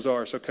what those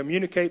are. So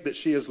communicate that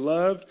she is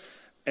loved,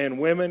 and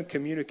women,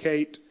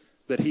 communicate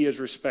that he is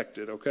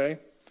respected, okay?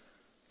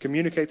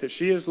 Communicate that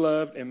she is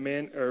loved, and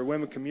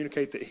women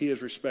communicate that he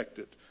is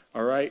respected,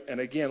 all right?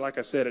 And again, like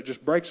I said, it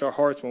just breaks our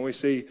hearts when we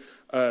see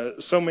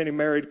so many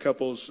married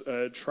couples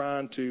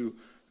trying to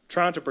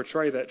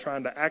portray that,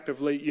 trying to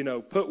actively,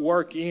 put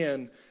work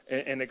in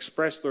and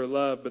express their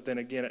love, but then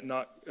again, it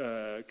not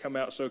come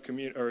out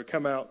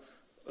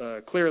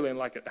clearly and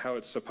like how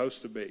it's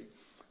supposed to be.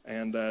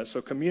 And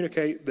so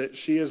communicate that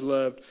she is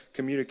loved,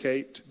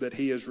 communicate that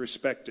he is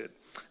respected.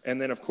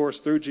 And then, of course,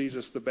 through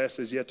Jesus, the best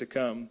is yet to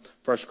come.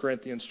 1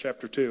 Corinthians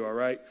chapter 2, all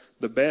right?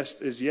 The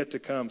best is yet to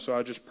come. So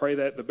I just pray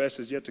that the best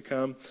is yet to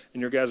come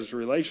in your guys'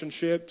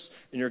 relationships,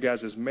 in your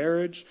guys'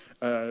 marriage,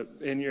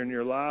 in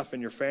your life, in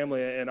your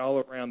family, and all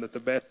around, that the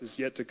best is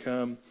yet to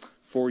come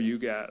for you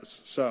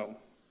guys. So,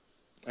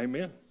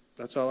 amen.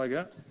 That's all I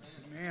got.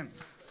 Amen.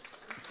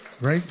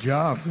 Great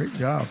job. Great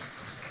job.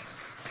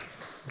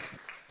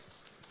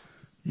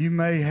 You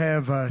may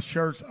have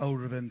shirts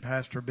older than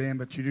Pastor Ben,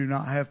 but you do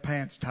not have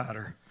pants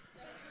tighter.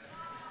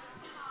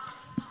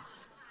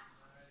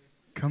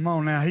 Come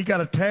on now. He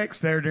got a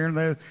text there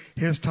during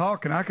his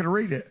talk, and I could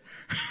read it.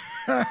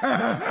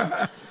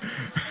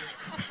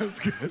 That's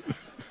good.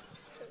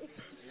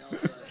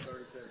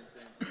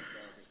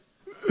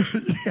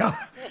 Yeah,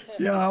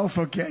 I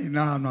also can't.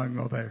 No, I'm not going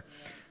to go there.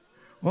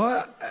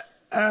 Well,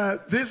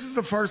 this is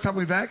the first time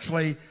we've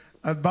actually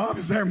Bob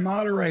is our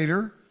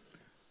moderator.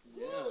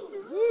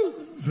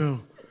 So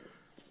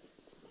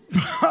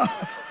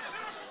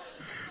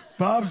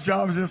Bob's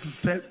job is just to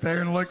sit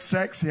there and look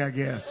sexy, I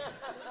guess.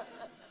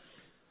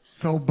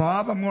 So,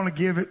 Bob, I'm going to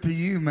give it to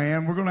you,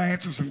 man. We're going to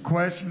answer some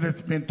questions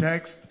that's been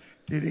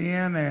texted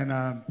in,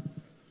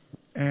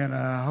 and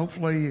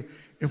hopefully,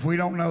 if we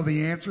don't know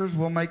the answers,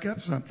 we'll make up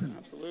something.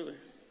 Absolutely.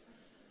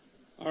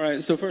 All right.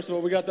 So, first of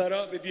all, we got that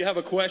up. If you have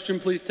a question,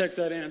 please text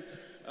that in.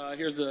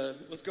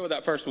 Let's go with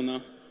that first one,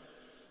 though.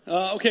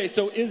 Okay,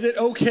 so is it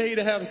okay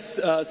to have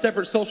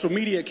separate social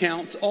media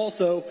accounts?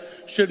 Also,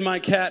 should my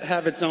cat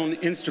have its own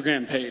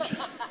Instagram page?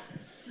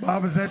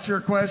 Bob, is that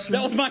your question?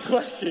 That was my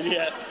question,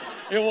 yes.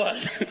 It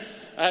was.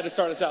 I had to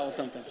start us out with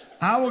something.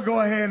 I will go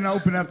ahead and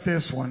open up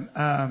this one.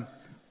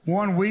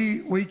 One,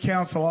 we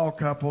counsel all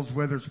couples,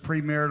 whether it's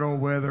premarital,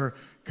 whether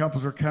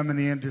couples are coming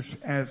in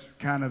just as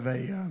kind of a,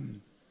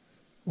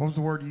 what was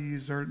the word you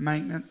used there?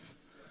 Maintenance.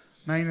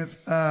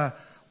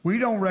 We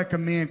don't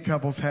recommend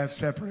couples have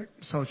separate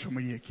social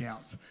media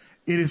accounts.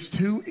 It is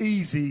too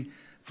easy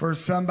for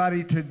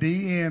somebody to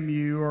DM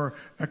you or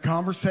a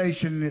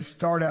conversation and it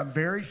start out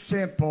very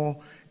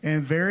simple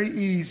and very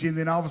easy, and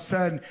then all of a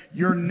sudden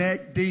you're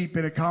neck deep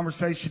in a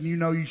conversation you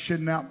know you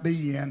should not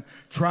be in,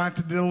 trying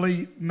to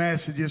delete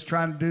messages,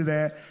 trying to do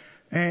that.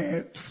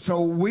 And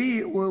so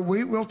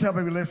we'll tell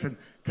people, listen,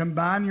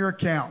 combine your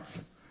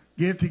accounts.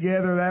 Get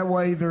together. That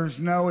way there's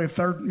no, if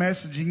they're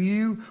messaging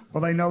you,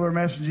 well, they know they're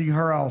messaging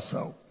her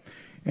also.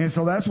 And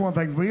so that's one of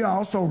the things we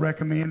also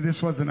recommend.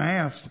 This wasn't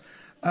asked,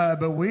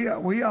 but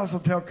we also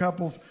tell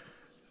couples,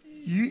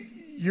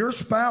 your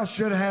spouse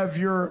should have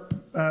your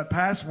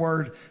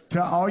password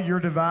to all your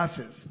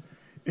devices.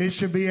 It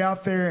should be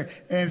out there.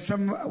 And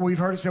we've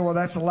heard it say, well,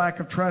 that's a lack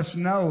of trust.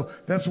 No,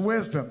 that's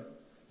wisdom.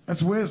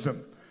 That's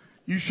wisdom.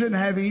 You shouldn't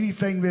have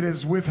anything that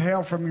is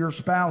withheld from your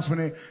spouse when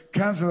it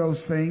comes to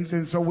those things.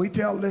 And so we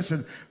tell,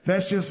 listen,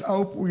 that's just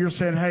open. You're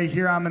saying, hey,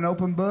 here, I'm an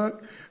open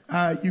book.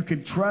 You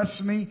can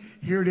trust me.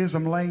 Here it is.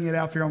 I'm laying it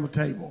out there on the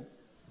table.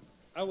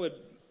 I would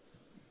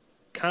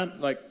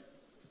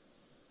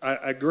I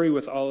agree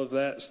with all of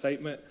that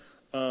statement.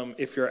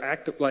 If you're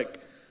active,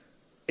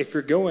 if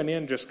you're going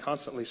in just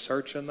constantly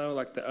searching though,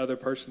 like the other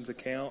person's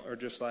account, or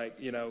just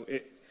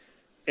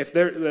if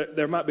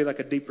there might be like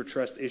a deeper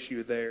trust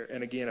issue there.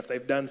 And again, if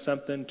they've done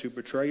something to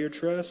betray your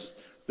trust,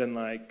 then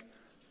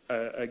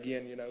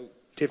again,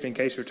 Tiffany and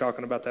Casey were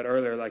talking about that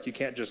earlier. Like, you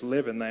can't just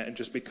live in that and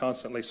just be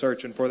constantly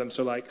searching for them.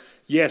 So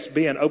yes,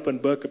 be an open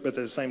book, but at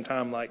the same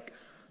time,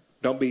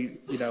 don't be,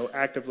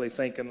 actively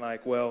thinking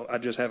well, I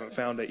just haven't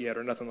found it yet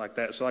or nothing like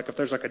that. So if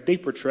there's a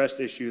deeper trust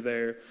issue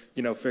there,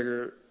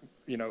 figure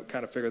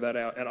that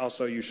out. And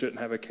also you shouldn't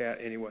have a cat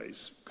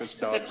anyways, because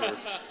dogs are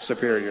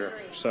superior.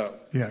 So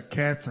yeah,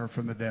 cats are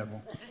from the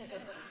devil.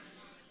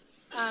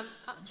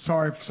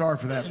 Sorry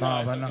for that,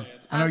 Bob. I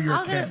know you're a cat. I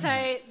was going to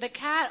say the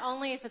cat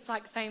only if it's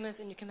famous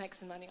and you can make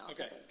some money off of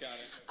it. Okay,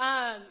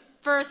 got it.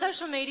 For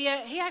social media,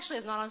 he actually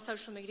is not on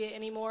social media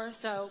anymore,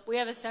 so we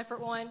have a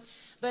separate one.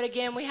 But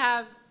again,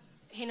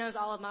 he knows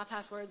all of my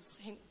passwords.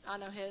 I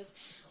know his.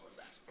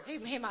 He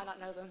might not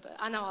know them, but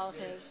I know all of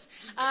his.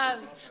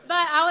 But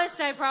I would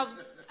say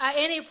probably at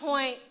any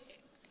point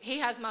he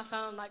has my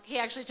phone. He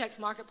actually checks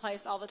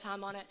Marketplace all the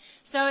time on it.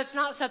 So it's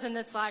not something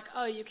that's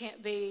oh, you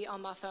can't be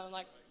on my phone.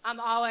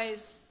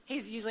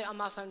 He's usually on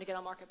my phone to get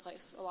on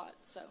Marketplace a lot.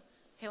 So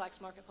he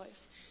likes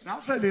Marketplace. And I'll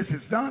say this,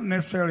 it's not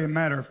necessarily a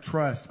matter of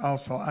trust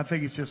also. I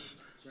think it's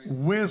just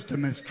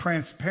wisdom, it's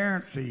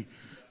transparency.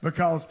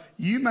 Because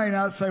you may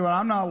not say, well,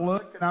 I'm not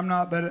looking,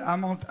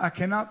 but I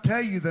cannot tell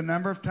you the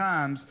number of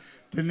times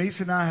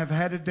Denise and I have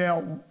had to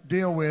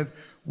deal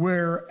with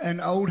where an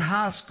old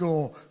high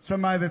school,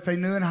 somebody that they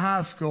knew in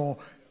high school,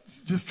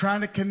 just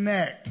trying to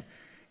connect.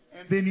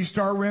 And then you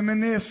start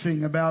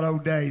reminiscing about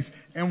old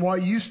days. And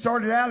what you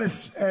started out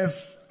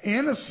as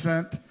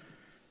innocent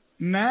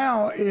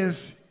now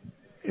is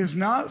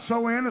not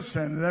so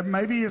innocent. That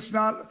maybe it's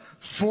not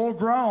full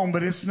grown,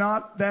 but it's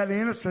not that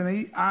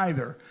innocent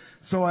either.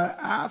 So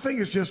I think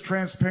it's just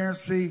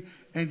transparency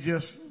and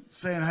just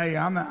saying, hey,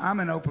 I'm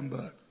an open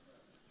book.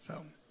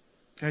 So,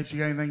 Casey,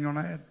 you got anything you want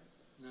to add?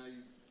 No, you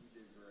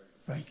did great.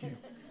 Thank you.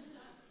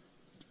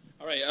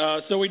 All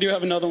right, so we do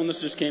have another one.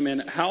 This just came in.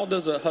 How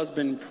does a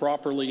husband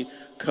properly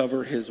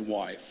cover his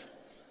wife?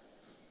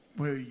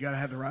 Well, you got to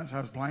have the right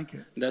size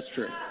blanket. That's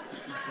true.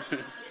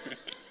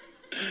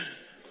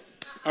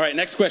 All right,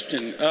 next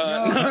question.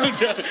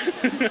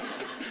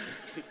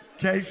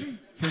 Casey,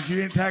 since you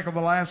didn't tackle the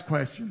last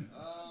question.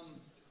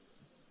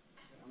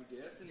 I'm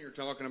guessing you're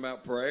talking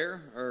about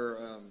prayer,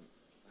 or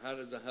how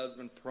does a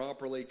husband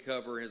properly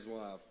cover his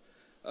wife?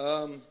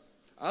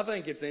 I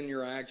think it's in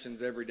your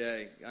actions every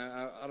day.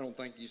 I don't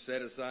think you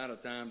set aside a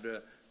time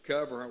to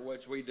cover her,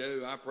 which we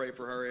do. I pray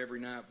for her every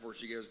night before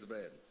she goes to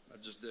bed. I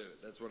just do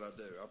it. That's what I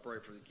do. I pray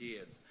for the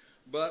kids.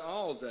 But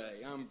all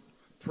day, I'm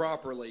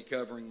properly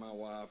covering my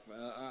wife.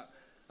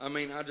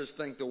 I just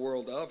think the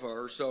world of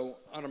her, so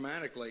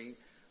automatically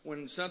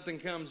when something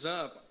comes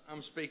up,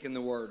 I'm speaking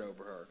the word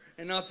over her.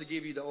 And not to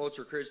give you the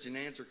ultra-Christian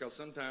answer, because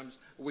sometimes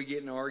we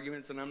get in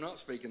arguments and I'm not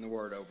speaking the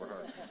word over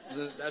her.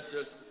 That's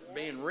just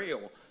being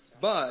real.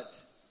 But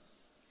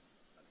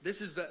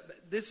this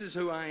is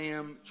who I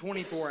am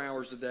 24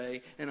 hours a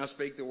day, and I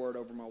speak the word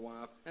over my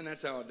wife, and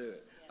that's how I do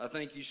it. I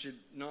think you should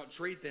not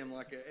treat them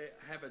like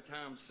have a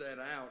time set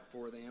out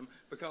for them,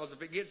 because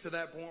if it gets to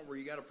that point where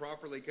you got to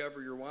properly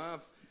cover your wife,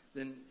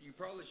 then you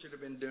probably should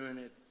have been doing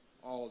it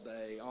all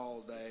day.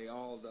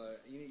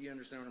 You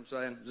understand what I'm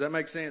saying? Does that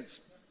make sense?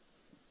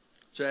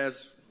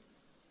 Chaz?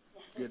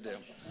 Good deal.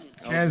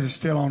 Chaz is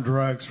still on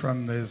drugs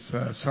from this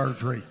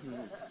surgery.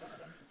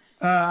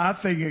 I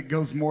think it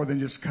goes more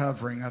than just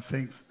covering. I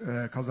think,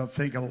 because I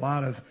think a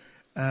lot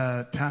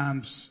of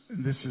times,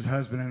 this is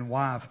husband and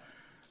wife,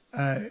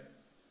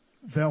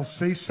 they'll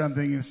see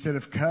something, instead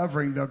of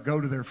covering, they'll go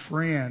to their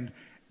friend,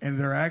 and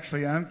they're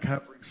actually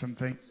uncovering some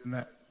things in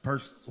that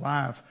person's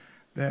life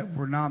that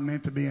were not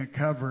meant to be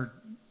uncovered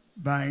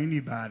by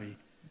anybody.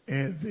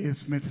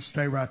 It's meant to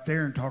stay right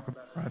there and talk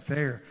about it right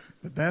there.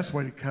 The best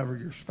way to cover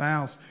your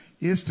spouse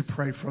is to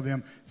pray for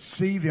them,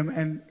 see them,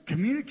 and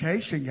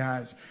communication,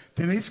 guys.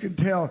 Denise can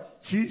tell.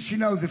 She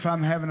knows if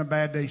I'm having a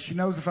bad day. She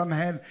knows if I'm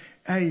hey,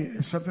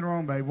 is something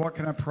wrong, babe? What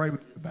can I pray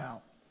with you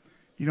about?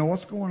 You know,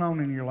 what's going on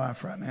in your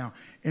life right now?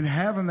 And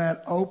having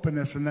that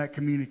openness and that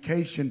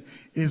communication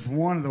is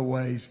one of the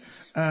ways.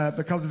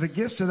 Because if it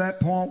gets to that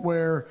point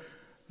where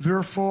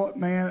they're full,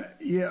 man,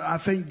 yeah, I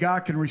think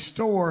God can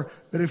restore.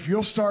 But if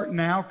you'll start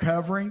now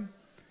covering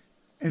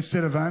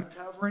instead of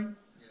uncovering,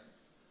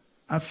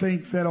 I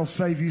think that'll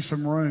save you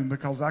some room,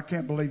 because I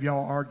can't believe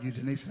y'all argued.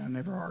 Denise and I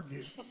never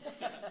argued.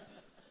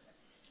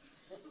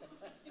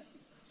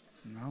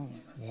 No.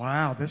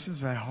 Wow, this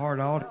is a hard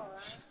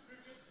audience.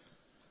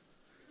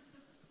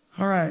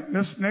 All right,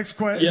 this next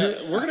question.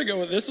 Yeah, we're going to go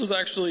with this. Was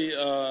actually,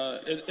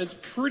 it's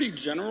pretty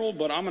general,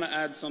 but I'm going to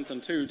add something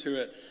to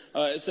it.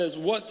 It says,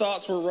 what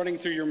thoughts were running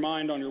through your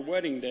mind on your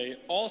wedding day?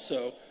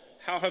 Also,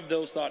 how have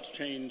those thoughts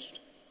changed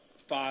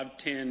 5,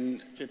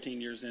 10, 15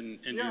 years in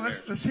your marriage?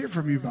 Let's hear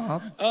from you,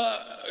 Bob.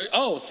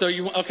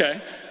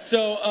 Okay.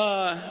 So,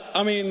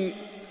 I mean,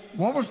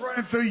 what was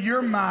running through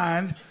your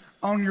mind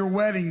on your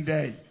wedding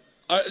day?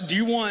 Do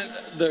you want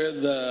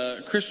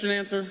the Christian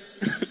answer?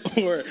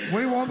 Or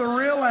we want the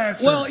real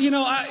answer. Well,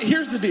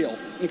 here's the deal,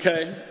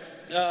 okay?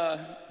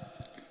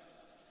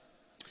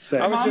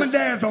 Mom and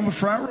Dad's on the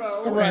front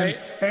row. Right.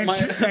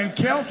 And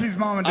Kelsey's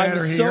mom and dad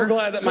are here. I'm so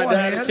glad that my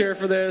dad is here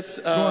for this.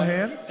 Go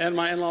ahead. And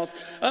my in-laws.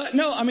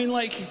 No, I mean,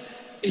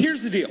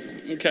 here's the deal,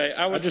 okay?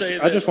 I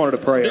just wanted to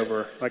pray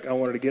over. I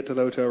wanted to get to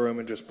the hotel room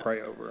and just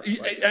pray over.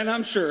 And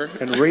I'm sure.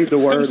 And read the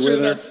word with her.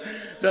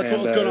 That's what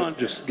was going on.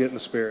 Just get in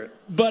the spirit.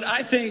 But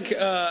I think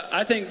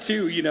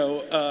too,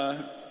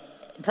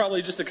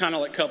 probably just to kind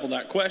of couple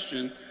that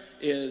question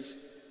is,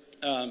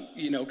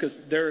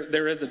 because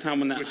there is a time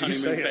when that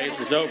honeymoon phase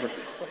is over.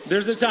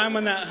 There's a time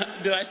when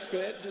did I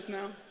spit just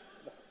now?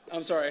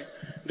 I'm sorry.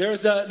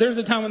 There's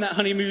a time when that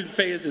honeymoon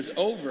phase is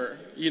over,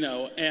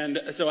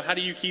 and so how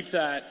do you keep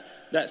that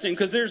same?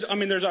 Because there's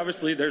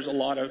a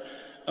lot of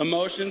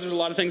emotions, there's a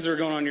lot of things that are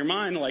going on in your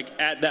mind,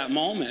 at that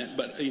moment,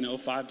 but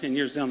 5, 10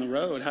 years down the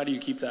road, how do you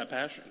keep that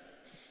passion?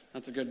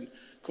 That's a good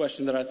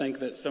question that I think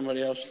that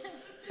somebody else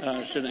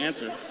should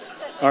answer.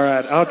 All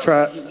right, I'll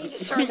try. You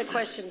just turned the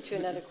question to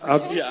another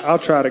question. I'll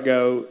try to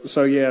go.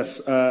 So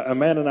yes,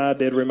 Amanda and I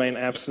did remain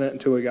abstinent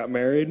until we got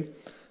married.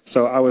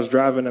 So I was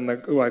driving we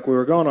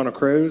were going on a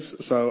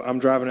cruise. So I'm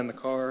driving in the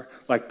car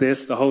like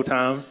this the whole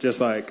time, just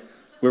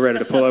we're ready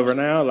to pull over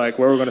now, where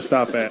we're going to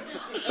stop at.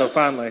 So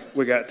finally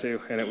we got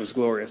to, and it was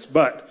glorious.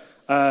 But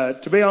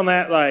to be on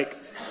that,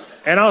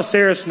 in all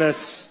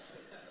seriousness,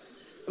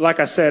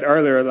 like I said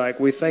earlier,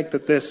 we think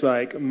that this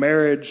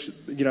marriage,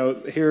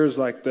 here's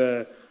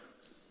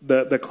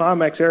the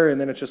climax area,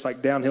 and then it's just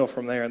downhill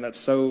from there, and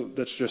that's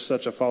just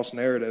such a false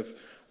narrative.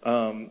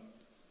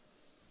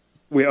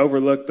 We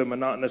overlook the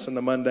monotonous and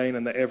the mundane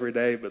and the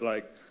everyday, but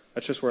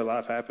that's just where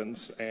life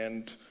happens.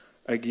 And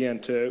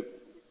again,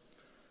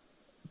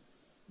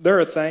 there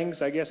are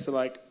things, I guess,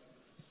 to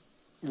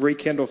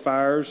rekindle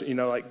fires,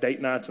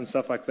 date nights and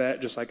stuff like that,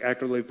 just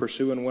actively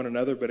pursuing one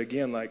another. But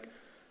again,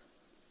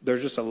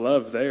 there's just a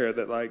love there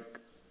that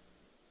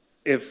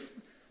if,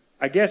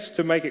 I guess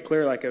to make it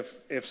clear,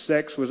 if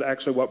sex was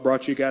actually what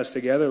brought you guys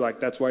together,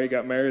 that's why you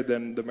got married,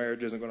 then the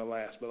marriage isn't going to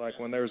last. But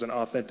when there's an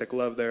authentic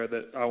love there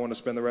that I want to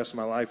spend the rest of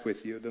my life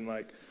with you, then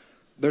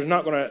there's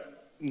not going to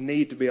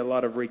need to be a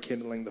lot of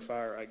rekindling the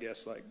fire, I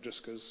guess,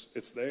 just because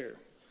it's there.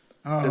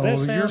 Oh,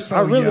 you're so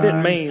I really young.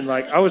 didn't mean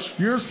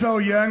You're so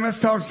young. Let's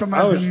talk to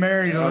somebody who's been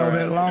married a little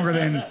bit longer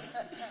than.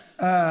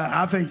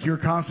 I think you're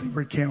constantly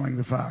rekindling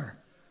the fire.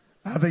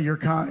 I think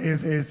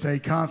it's a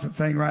constant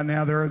thing right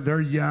now. They're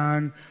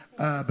young.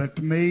 But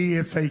to me,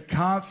 it's a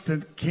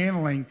constant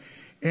kindling.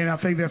 And I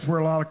think that's where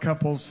a lot of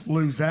couples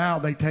lose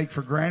out. They take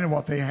for granted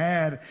what they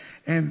had.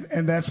 And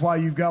that's why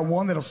you've got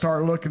one that'll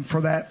start looking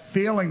for that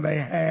feeling they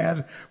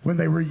had when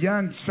they were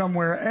young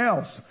somewhere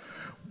else.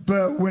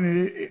 But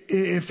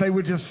if they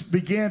would just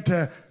begin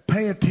to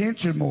pay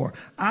attention more.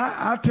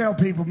 I tell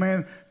people,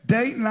 man,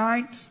 date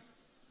nights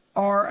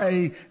are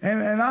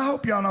and I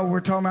hope y'all know we're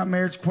talking about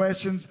marriage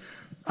questions.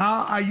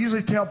 I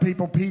usually tell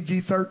people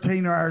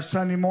PG-13 are our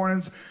Sunday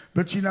mornings,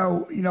 but you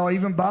know,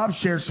 even Bob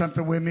shared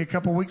something with me a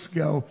couple weeks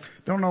ago.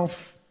 Don't know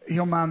if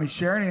he'll mind me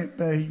sharing it,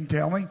 but he can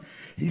tell me.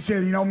 He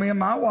said, me and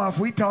my wife,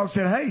 we talked,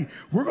 said, hey,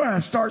 we're going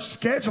to start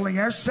scheduling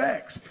our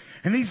sex.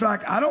 And he's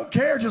like, I don't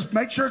care, just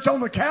make sure it's on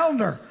the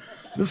calendar.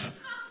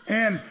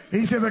 And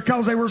he said,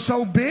 because they were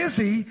so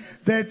busy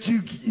that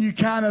you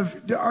kind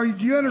of, do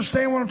you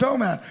understand what I'm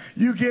talking about?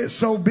 You get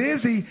so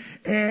busy,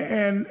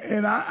 and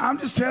I'm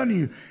just telling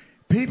you,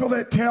 people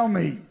that tell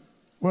me,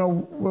 well,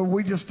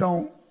 we just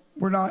don't,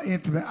 we're not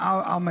intimate.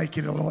 I'll make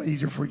it a little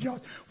easier for y'all.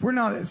 We're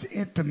not as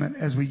intimate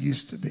as we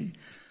used to be.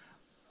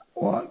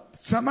 Well,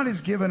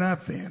 somebody's given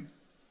up then.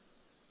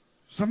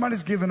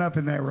 Somebody's given up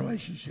in that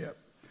relationship.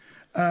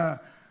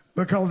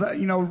 Because,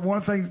 one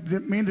of the things,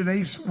 me and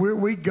Denise,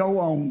 we go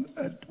on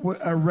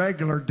a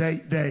regular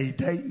date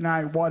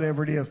night,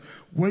 whatever it is.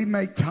 We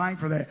make time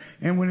for that.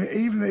 And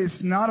even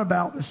it's not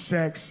about the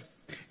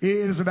sex, it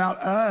is about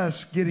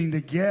us getting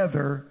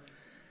together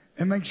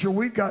and making sure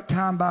we've got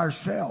time by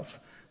ourselves.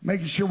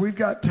 Making sure we've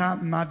got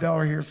time. My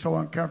daughter here is so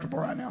uncomfortable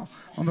right now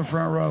on the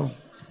front row.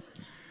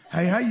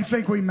 Hey, how you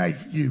think we made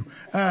you?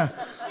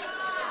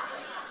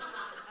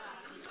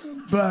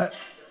 But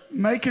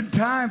making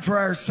time for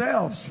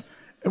ourselves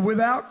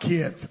without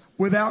kids,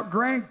 without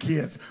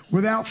grandkids,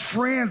 without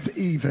friends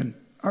even.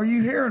 Are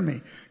you hearing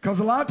me? Because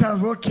a lot of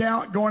times we'll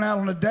count going out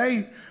on a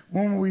date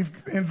when we've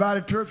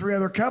invited 2 or 3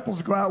 other couples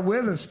to go out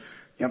with us.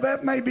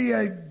 That may be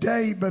a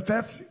date, but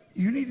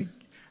you need to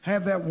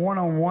have that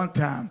one-on-one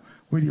time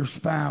with your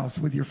spouse,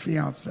 with your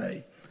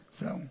fiance.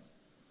 So,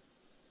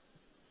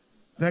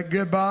 that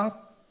good, Bob?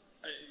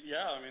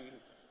 Yeah.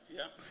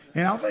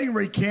 And I think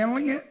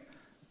rekindling it,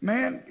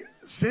 man,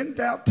 send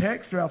out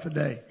texts throughout the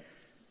day.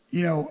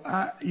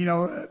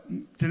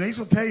 Denise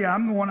will tell you,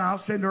 I'm the one, I'll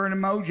send her an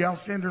emoji, I'll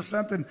send her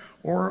something,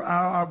 or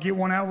I'll get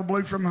one out of the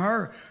blue from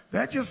her.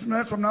 That just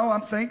lets them know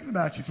I'm thinking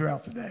about you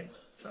throughout the day.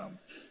 So.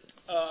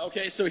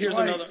 Okay, so here's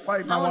another.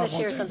 I want to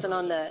share something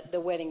on the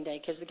wedding day,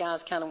 because the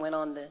guys kind of went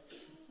on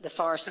the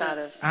far side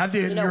of. I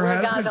did.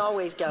 Where guys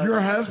always go.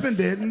 Your husband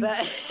didn't.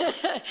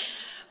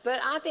 But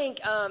I think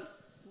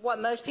what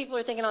most people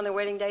are thinking on their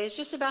wedding day is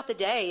just about the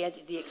day.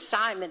 It's the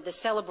excitement, the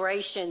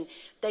celebration.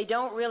 They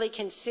don't really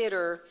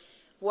consider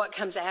what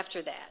comes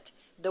after that.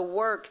 The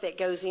work that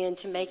goes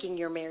into making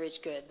your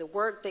marriage good. The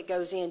work that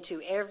goes into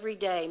every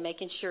day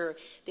making sure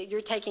that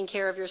you're taking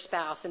care of your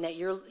spouse and that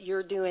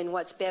you're doing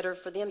what's better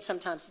for them.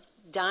 Sometimes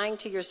dying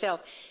to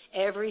yourself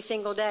every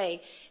single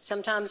day,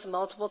 sometimes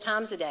multiple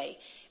times a day,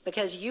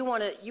 because you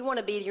want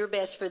to be your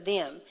best for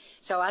them.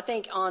 So I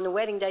think on the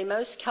wedding day,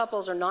 most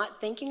couples are not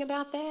thinking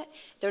about that.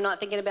 They're not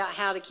thinking about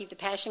how to keep the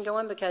passion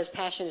going, because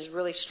passion is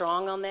really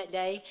strong on that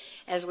day,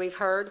 as we've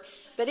heard.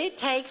 But it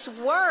takes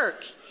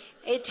work.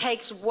 It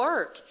takes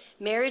work.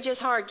 Marriage is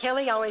hard.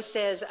 Kelly always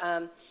says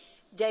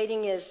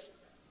dating is,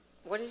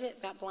 what is it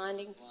about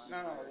blinding?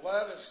 No,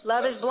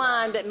 love is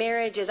blind, but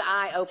marriage is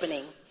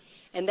eye-opening.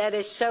 And that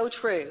is so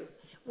true.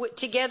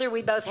 Together,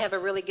 we both have a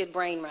really good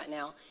brain right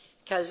now,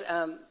 because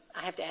I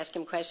have to ask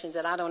him questions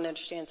that I don't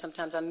understand.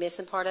 Sometimes I'm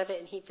missing part of it,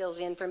 and he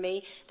fills in for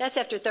me. That's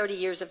after 30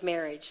 years of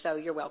marriage, so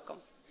you're welcome.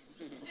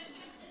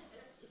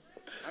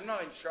 I'm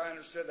not even sure I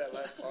understood that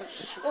last part.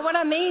 Well, what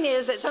I mean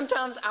is that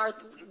sometimes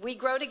we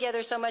grow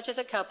together so much as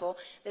a couple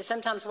that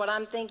sometimes what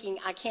I'm thinking,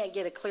 I can't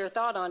get a clear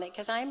thought on it,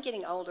 because I am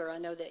getting older. I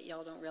know that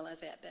y'all don't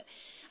realize that, but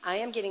I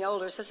am getting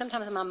older, so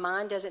sometimes my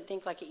mind doesn't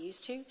think like it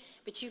used to.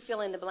 But you fill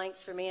in the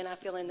blanks for me, and I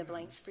fill in the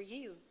blanks for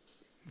you.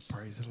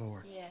 Praise the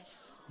Lord.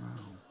 Yes. Wow.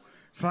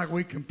 It's like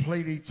we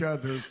complete each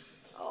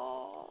other's.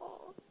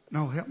 Oh.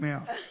 No, help me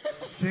out.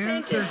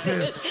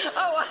 Sentences.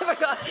 Oh, I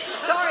forgot.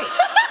 Sorry.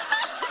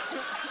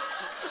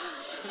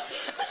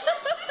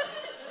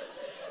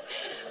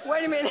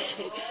 Wait a minute.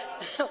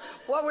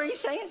 What were you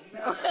saying?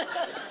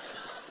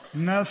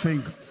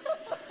 Nothing.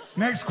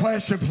 Next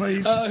question,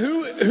 please.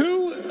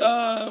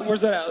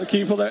 Where's that at? Can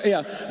you pull that?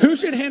 Yeah. Who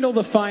should handle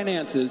the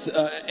finances,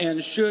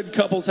 and should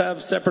couples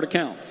have separate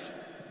accounts?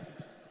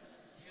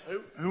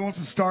 Who wants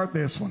to start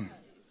this one?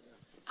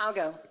 I'll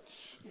go.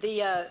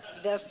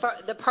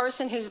 The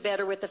person who's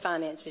better with the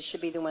finances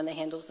should be the one that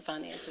handles the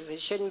finances. It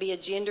shouldn't be a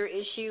gender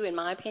issue, in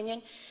my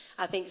opinion.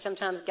 I think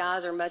sometimes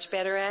guys are much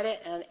better at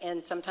it,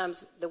 and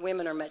sometimes the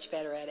women are much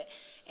better at it.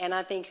 And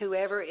I think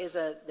whoever is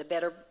the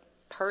better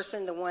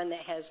person, the one that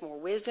has more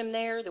wisdom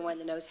there, the one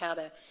that knows how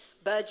to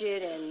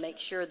budget and make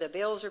sure the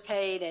bills are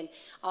paid and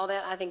all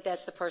that, I think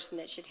that's the person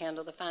that should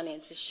handle the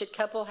finances. Should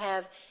couple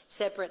have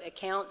separate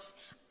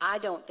accounts? I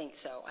don't think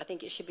so. I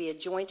think it should be a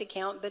joint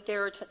account, but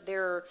there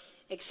are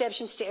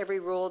exceptions to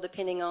every rule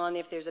depending on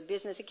if there's a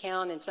business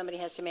account and somebody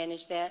has to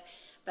manage that.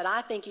 But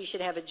I think you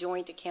should have a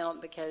joint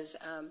account because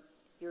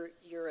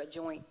you're a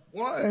joint.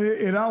 Well,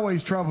 it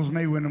always troubles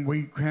me when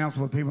we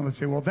counsel with people that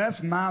say, well,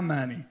 that's my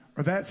money,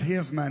 or that's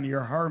his money,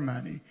 or her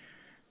money.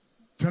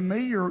 To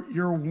me,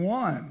 you're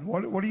one.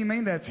 What do you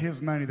mean that's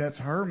his money? That's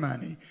her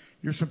money.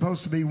 You're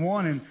supposed to be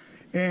one.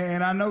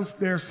 And I know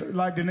there's,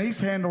 like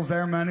Denise handles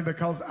their money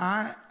because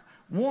as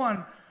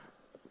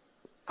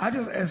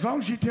long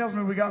as she tells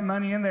me we got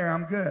money in there,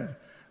 I'm good.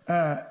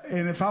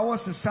 And if I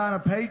was to sign a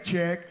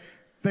paycheck,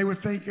 they would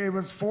think it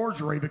was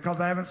forgery because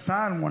I haven't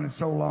signed one in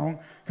so long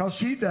because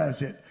she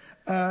does it.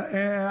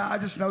 And I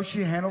just know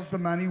she handles the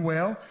money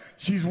well.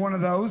 She's one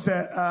of those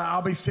that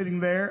I'll be sitting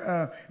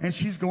there and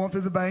she's going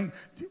through the bank.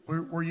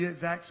 Were you at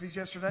Zaxby's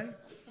yesterday?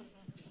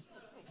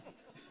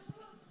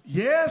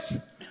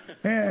 Yes.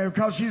 And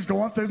because she's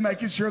going through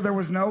making sure there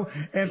was no,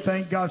 and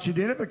thank God she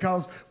did it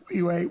because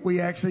we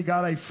actually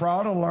got a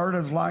fraud alert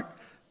of like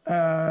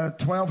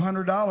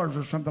 $1,200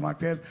 or something like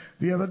that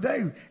the other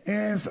day.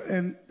 And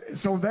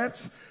so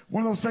that's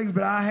one of those things.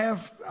 But I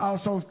have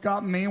also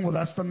got men, well,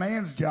 that's the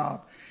man's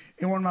job.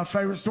 And one of my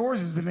favorite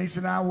stories is Denise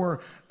and I were,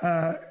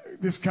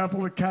 this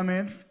couple had come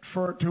in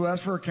to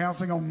us for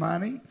counseling on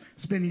money.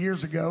 It's been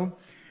years ago.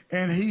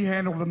 And he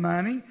handled the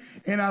money.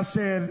 And I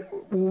said,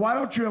 well, why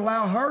don't you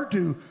allow her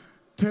to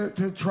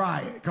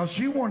try it? Because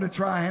she wanted to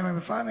try handling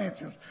the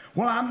finances.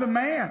 Well, I'm the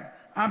man.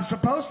 I'm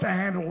supposed to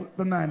handle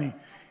the money.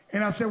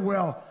 And I said,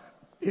 well,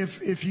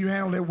 if you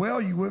handled it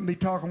well, you wouldn't be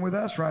talking with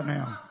us right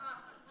now.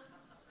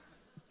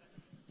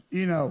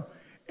 You know.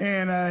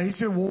 And he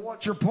said, well,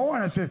 what's your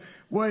point? I said,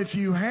 well, if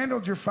you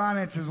handled your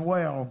finances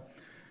well,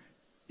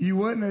 you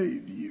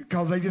wouldn't,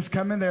 because they just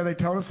come in there. They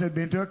told us they'd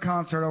been to a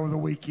concert over the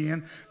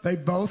weekend. They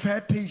both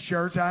had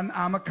T-shirts.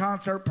 I'm a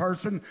concert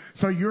person,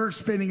 so you're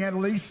spending at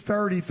least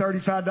 $30,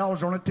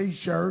 $35 on a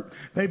T-shirt.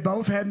 They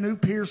both had new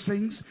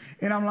piercings.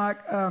 And I'm like,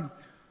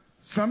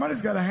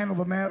 somebody's got to handle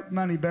the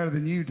money better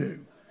than you do.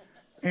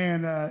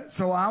 And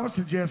so I would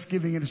suggest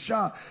giving it a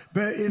shot.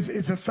 But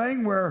it's a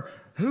thing where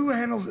who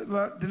handles it,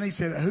 like Denise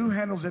said, who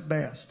handles it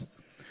best?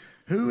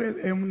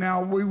 And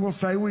now we will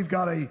say we've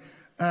got a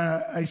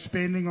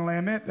spending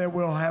limit that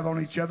we'll have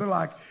on each other.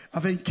 Like I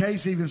think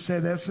Case even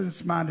said that,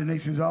 since mine,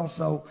 Denise's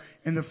also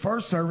in the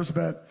first service.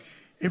 But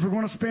if we're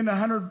going to spend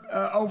over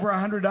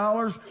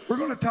 $100, we're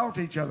going to talk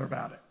to each other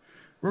about it.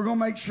 We're going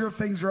to make sure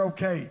things are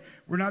okay.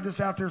 We're not just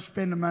out there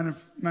spending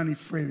money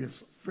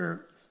frivolous.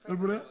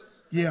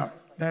 Yeah,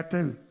 that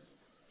too.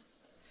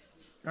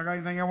 Y'all got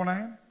anything I want to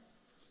add?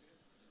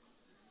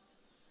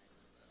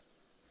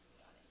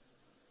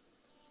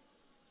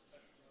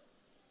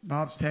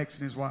 Bob's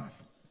texting his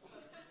wife.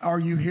 Are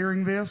you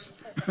hearing this?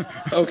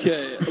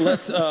 Okay,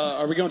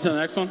 are we going to the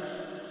next one?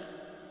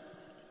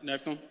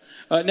 Next one?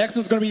 Next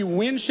one's going to be,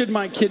 when should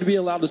my kid be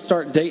allowed to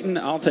start dating?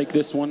 I'll take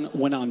this one.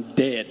 When I'm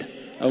dead,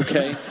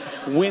 okay?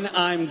 When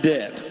I'm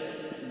dead.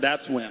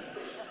 That's when.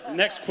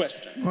 Next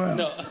question. Well,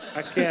 no.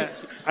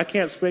 I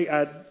can't speak.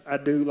 I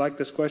do like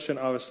this question,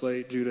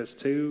 obviously, Judas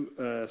too,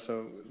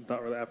 so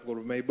not really applicable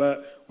to me.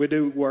 But we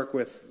do work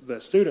with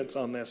the students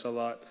on this a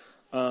lot.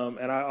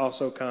 And I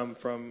also come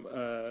from,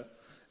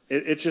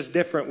 it's just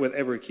different with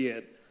every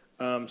kid.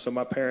 So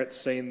my parents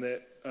seen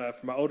that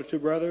for my older two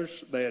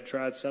brothers, they had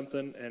tried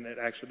something and it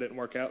actually didn't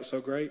work out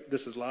so great.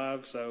 This is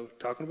live, so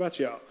talking about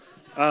y'all.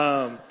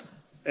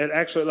 And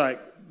actually,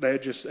 like, they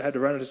just had to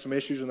run into some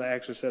issues and they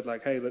actually said,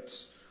 like, hey,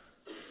 let's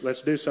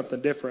do something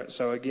different.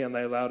 So again,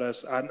 they allowed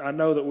us. I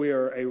know that we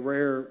are a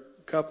rare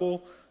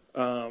couple,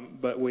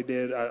 but we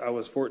did. I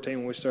was 14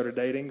 when we started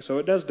dating, so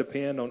it does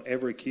depend on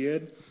every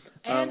kid.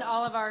 And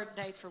all of our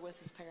dates were with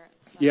his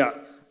parents. So. Yeah,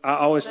 I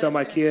always tell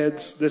my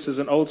kids, this is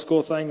an old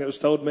school thing that was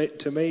told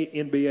to me,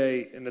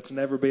 NBA, and it's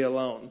never be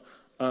alone.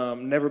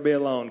 Never be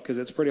alone, because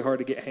it's pretty hard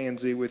to get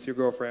handsy with your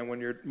girlfriend when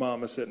your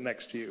mom is sitting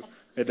next to you.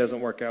 It doesn't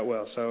work out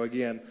well. So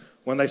again,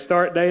 when they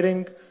start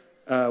dating,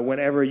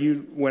 whenever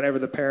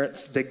the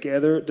parents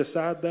together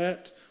decide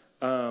that,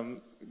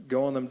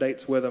 go on them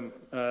dates with them.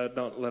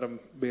 Don't let them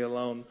be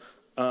alone.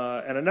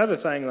 And another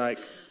thing, like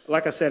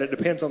I said, it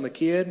depends on the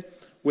kid.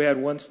 We had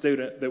one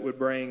student that would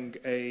bring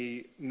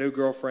a new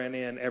girlfriend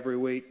in every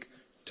week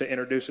to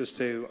introduce us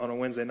to on a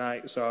Wednesday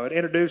night. So I would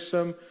introduce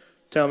them,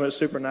 tell them it was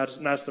super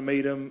nice to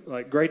meet them,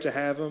 like great to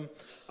have them,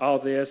 all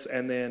this,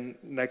 and then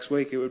next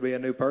week it would be a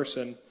new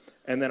person.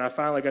 And then I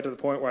finally got to the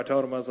point where I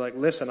told him, I was like,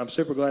 listen, I'm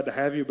super glad to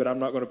have you, but I'm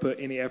not going to put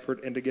any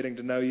effort into getting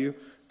to know you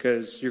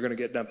because you're going to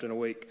get dumped in a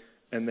week.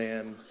 And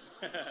then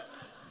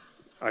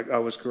I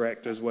was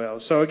correct as well.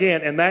 So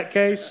again, in that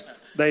case,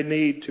 they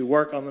need to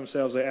work on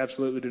themselves. They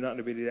absolutely do not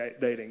need to be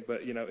dating.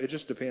 But, it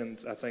just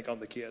depends, I think, on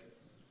the kid.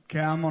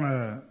 Okay, I'm going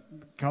to,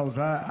 because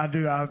I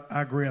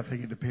agree. I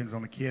think it depends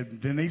on the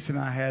kid. Denise and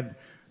I had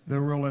the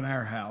rule in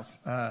our house.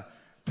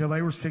 Till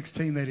they were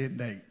 16, they didn't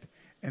date.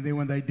 And then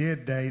when they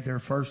did date, their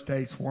first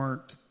dates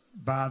weren't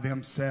by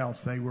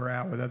themselves. They were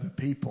out with other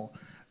people.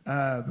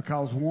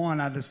 Because,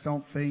 one, I just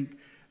don't think,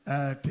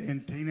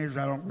 in teenagers,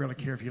 I don't really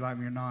care if you like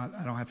me or not.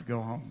 I don't have to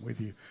go home with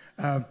you.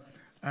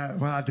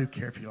 Well, I do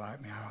care if you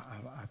like me.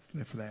 I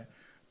live for that.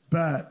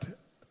 But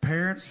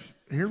parents,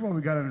 here's what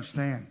we got to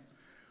understand.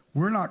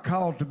 We're not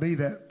called to be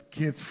that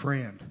kid's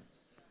friend.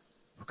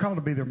 We're called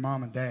to be their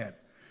mom and dad.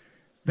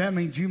 That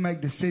means you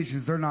make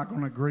decisions they're not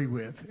going to agree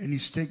with, and you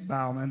stick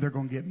by them, and they're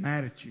going to get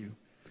mad at you.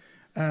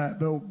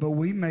 But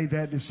we made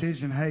that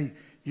decision. Hey,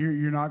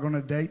 you're not going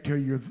to date till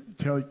you're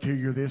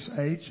this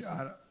age.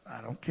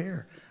 I don't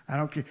care. I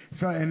don't care.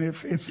 So, and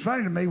if it's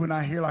funny to me when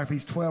I hear like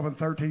these 12 and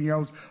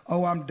 13-year-olds,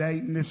 oh, I'm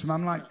dating this. And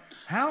I'm like,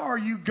 how are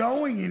you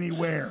going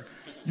anywhere?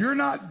 You're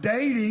not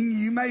dating.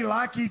 You may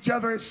like each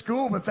other at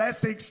school, but that's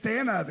the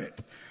extent of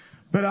it.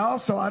 But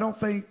also, I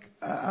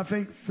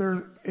think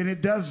there, and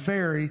it does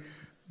vary,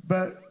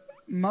 but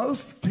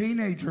most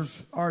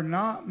teenagers are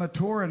not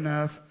mature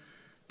enough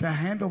to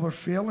handle their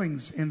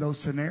feelings in those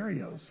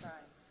scenarios.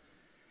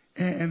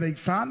 And they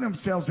find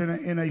themselves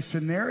in a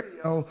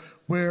scenario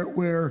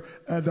where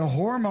the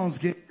hormones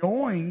get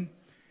going,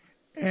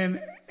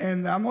 and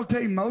I'm going to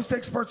tell you, most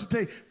experts will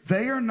tell you,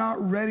 they are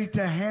not ready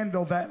to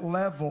handle that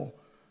level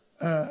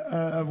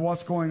of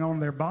what's going on in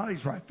their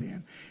bodies right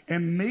then.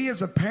 And me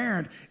as a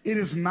parent, it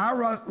is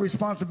my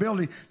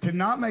responsibility to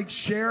not make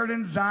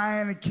Sheridan,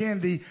 Zion, and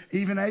Kendi,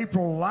 even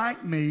April,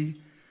 like me.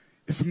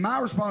 It's my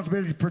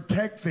responsibility to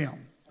protect them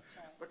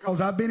because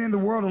I've been in the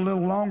world a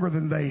little longer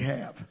than they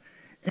have.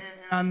 And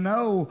I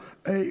know,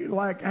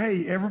 like,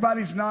 hey,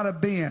 everybody's not a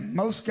Ben.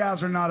 Most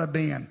guys are not a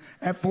Ben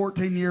at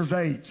 14 years of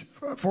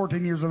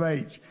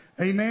age.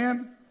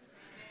 Amen?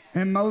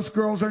 And most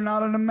girls are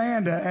not an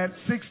Amanda at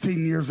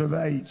 16 years of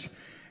age.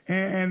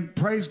 And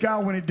praise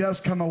God when it does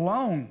come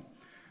along.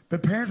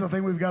 But parents, I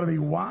think we've got to be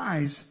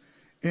wise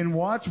and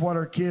watch what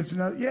our kids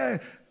know. Yeah,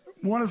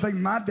 one of the things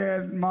my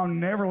dad and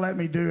mom never let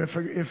me do,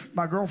 if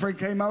my girlfriend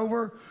came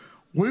over,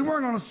 we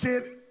weren't going to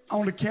sit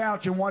on the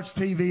couch and watch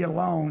TV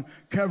alone,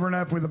 covering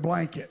up with a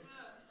blanket.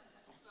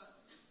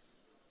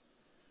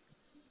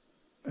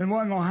 It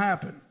wasn't going to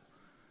happen.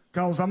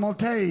 Because I'm going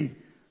to tell you,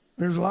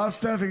 there's a lot of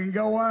stuff that can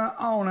go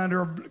on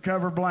under a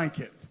covered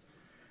blanket.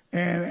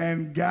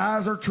 And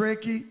guys are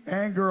tricky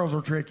and girls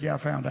are tricky, I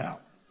found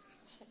out.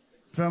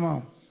 Come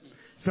on.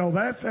 So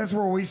that's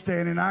where we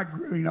stand.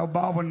 And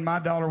Bob, when my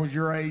daughter was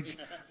your age,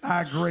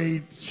 I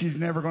agreed she's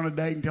never going to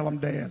date until I'm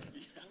dead.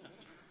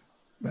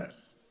 But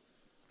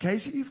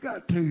Casey, you've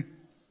got two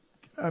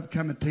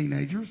upcoming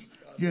teenagers.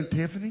 You and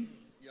Tiffany.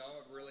 Y'all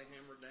have really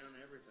hammered down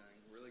everything.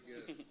 Really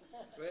good.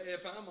 But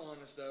if I'm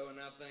honest, though, and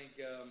I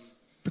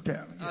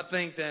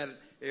think that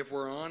if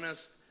we're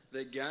honest,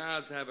 that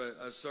guys have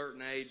a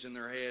certain age in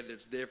their head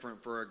that's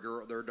different for a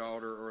girl, their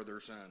daughter or their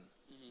son.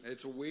 Mm-hmm.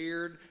 It's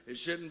weird. It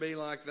shouldn't be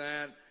like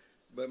that.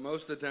 But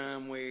most of the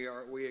time we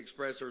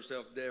express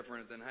ourselves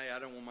different than, hey, I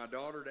don't want my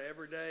daughter to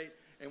ever date.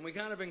 And we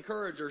kind of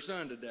encourage our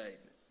son to date.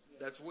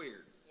 That's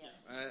weird.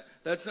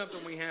 That's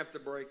something we have to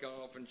break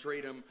off and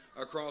treat them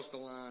across the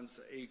lines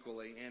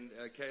equally. And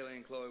Kaylee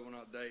and Chloe will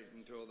not date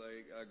until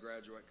they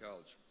graduate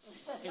college.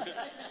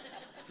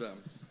 So.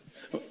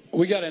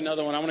 We got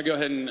another one. I want to go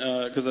ahead and,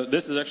 because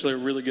this is actually a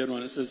really good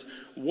one. It says,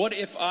 what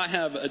if I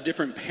have a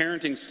different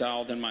parenting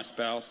style than my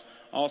spouse?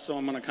 Also,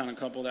 I'm going to kind of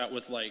couple that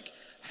with, like,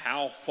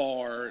 how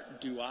far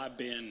do I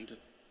bend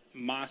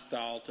my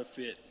style to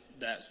fit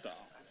that style?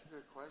 That's a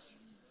good question.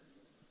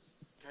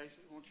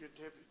 Casey, won't you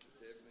Tiffany go?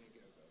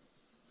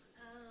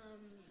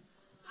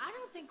 I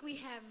don't think we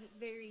have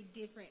very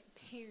different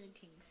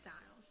parenting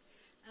styles.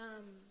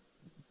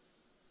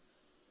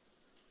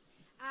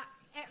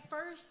 At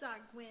first,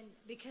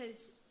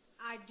 because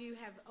I do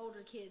have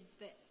older kids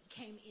that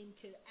came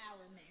into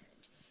our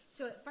marriage.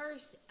 So at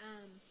first,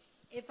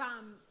 if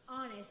I'm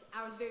honest,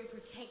 I was very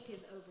protective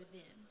over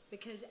them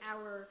because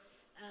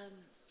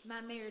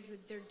my marriage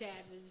with their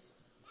dad was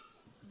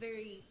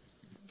very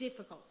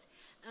difficult.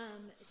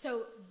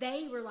 So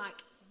they were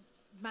like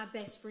my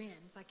best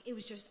friends. Like, it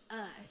was just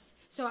us.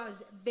 So I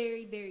was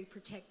very, very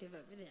protective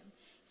over them.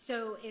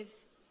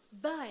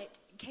 But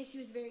Casey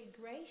was very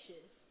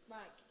gracious. Like,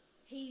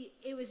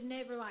 it was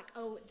never like,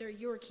 oh, they're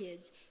your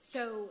kids.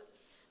 So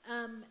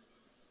I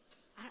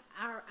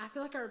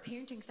feel like our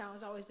parenting style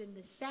has always been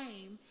the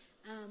same.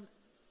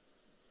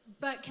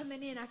 But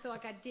coming in, I feel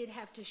like I did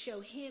have to show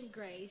him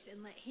grace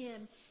and let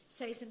him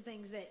say some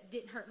things that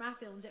didn't hurt my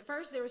feelings. At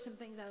first, there were some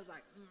things I was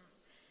like,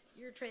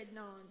 you're treading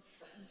on,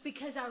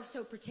 because I was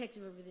so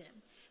protective over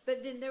them.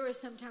 But then there were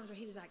some times where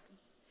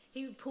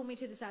he would pull me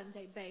to the side and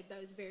say, babe, that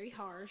was very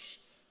harsh.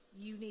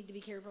 You need to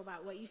be careful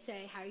about what you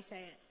say, how you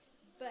say it.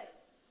 But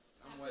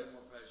I'm way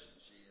more patient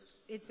than she is.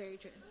 It's very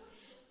true.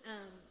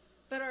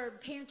 But our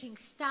parenting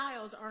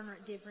styles are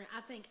not different.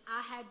 I think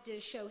I had to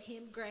show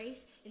him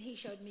grace, and he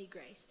showed me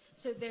grace.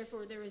 So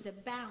therefore, there was a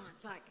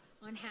balance, like,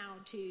 on how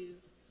to,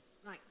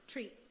 like,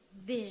 treat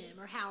them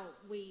or how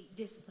we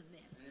discipline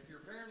them. And if your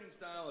parenting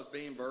style is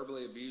being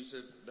verbally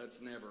abusive,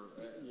 that's never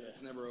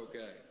it's never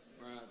okay,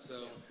 right?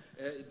 So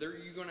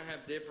you're going to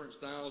have different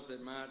styles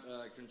that might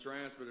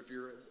contrast. But if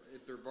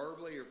they're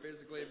verbally or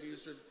physically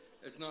abusive,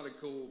 it's not a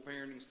cool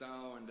parenting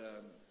style, and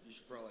you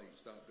should probably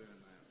stop doing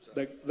that.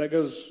 So. That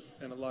goes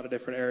in a lot of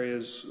different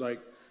areas.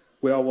 Like,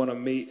 we all want to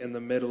meet in the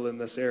middle in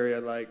this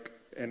area, like,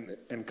 and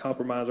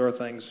compromise our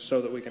things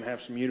so that we can have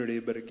some unity.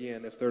 But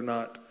again, if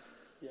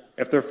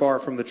they're far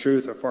from the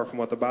truth or far from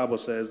what the Bible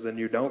says, then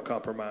you don't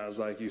compromise,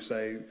 like you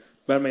say.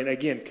 But I mean,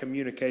 again,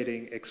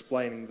 communicating,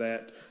 explaining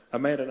that.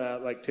 Amanda and I,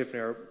 like Tiffany,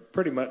 are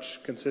pretty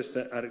much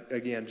consistent.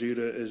 Again,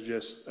 Judah is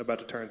just about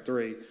to turn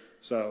 3,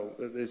 so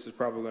this is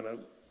probably going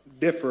to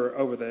differ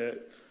over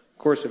the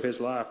course of his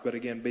life. But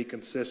again, be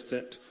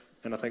consistent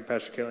and I think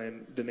Pastor Kelly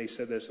and Denise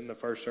said this in the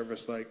first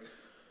service, like,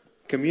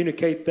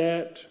 communicate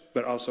that,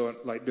 but also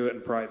like do it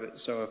in private.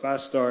 So if I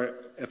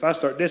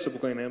start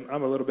disciplining him,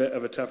 I'm a little bit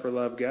of a tougher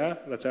love guy.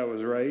 That's how I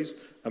was raised.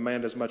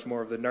 Amanda's much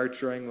more of the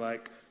nurturing,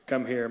 like,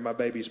 come here, my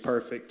baby's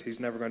perfect.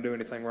 He's never going to do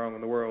anything wrong in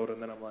the world.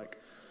 And then I'm like,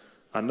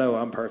 I know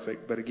I'm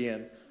perfect, but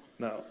again,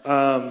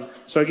 no.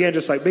 So again,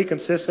 just like be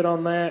consistent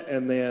on that.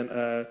 And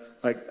then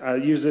like I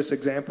use this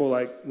example,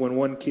 like when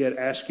one kid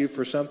asks you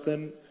for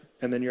something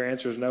and then your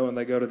answer is no and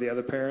they go to the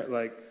other parent,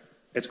 like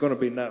it's going to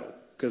be no.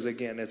 Because,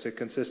 again, it's a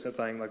consistent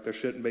thing. Like, there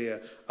shouldn't be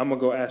I'm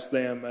going to go ask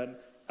them. And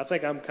I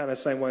think I'm kind of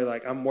the same way.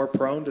 Like, I'm more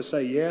prone to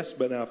say yes.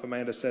 But now if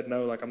Amanda said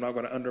no, like, I'm not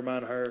going to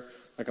undermine her.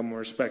 Like, I'm going to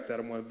respect that.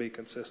 I'm going to be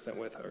consistent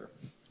with her.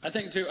 I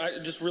think, too, I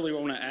just really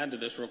want to add to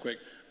this real quick.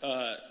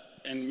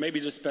 And maybe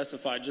just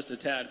specify just a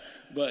tad.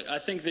 But I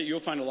think that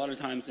you'll find a lot of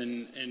times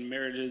in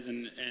marriages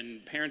and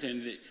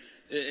parenting that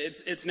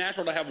it's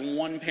natural to have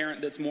one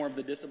parent that's more of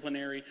the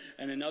disciplinary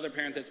and another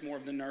parent that's more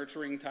of the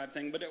nurturing type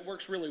thing, but it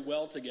works really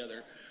well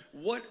together.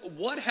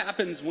 What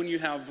happens when you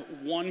have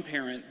one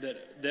parent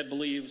that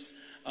believes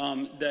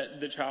that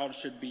the child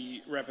should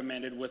be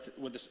reprimanded with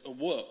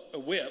a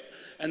whip,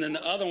 and then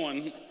the other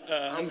one,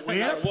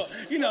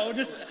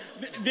 just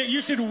that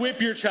you should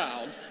whip your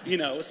child,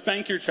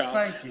 spank your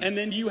child, and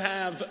then you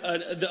have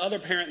the other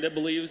parent that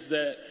believes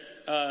that.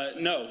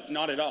 No,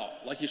 not at all.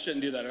 Like, you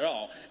shouldn't do that at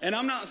all. And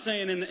I'm not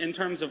saying in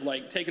terms of,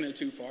 like, taking it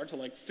too far to,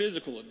 like,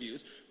 physical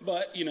abuse.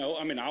 But,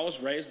 I was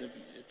raised,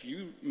 if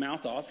you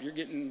mouth off, you're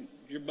getting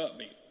your butt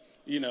beat,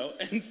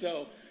 And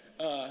so,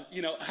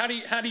 how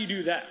do you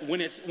do that when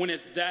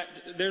it's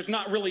that, there's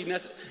not really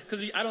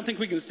because I don't think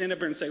we can stand up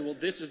here and say, well,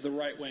 this is the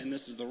right way and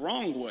this is the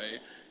wrong way.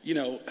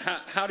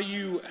 How do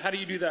you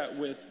do that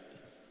with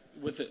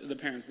the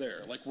parents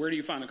there? Like, where do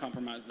you find a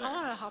compromise there? I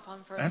want to hop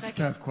on for a That's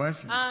second. a tough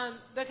question.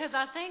 Because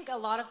I think a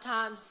lot of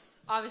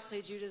times,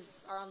 obviously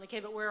Judah's our only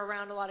kid, but we're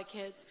around a lot of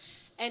kids,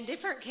 and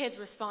different kids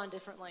respond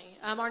differently.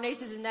 Our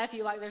nieces and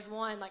nephew, like, there's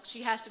one, like,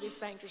 she has to be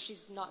spanked or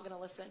she's not going to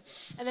listen.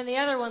 And then the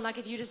other one, like,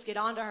 if you just get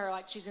onto her,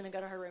 like, she's going to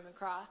go to her room and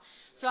cry.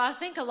 So I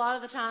think a lot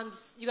of the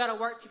times you got to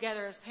work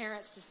together as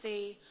parents to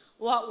see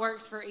what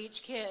works for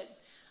each kid,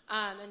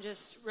 and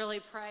just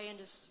really pray and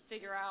just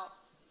figure out,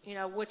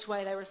 which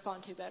way they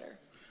respond to better.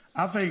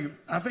 I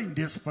think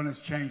discipline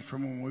has changed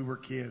from when we were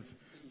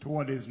kids to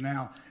what it is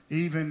now.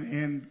 Even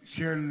in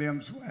sharing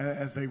them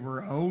as they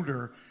were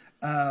older,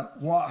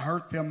 what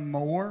hurt them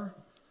more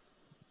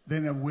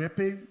than a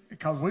whipping?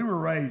 Because we were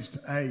raised,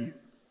 hey,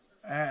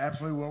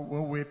 absolutely,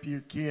 we'll whip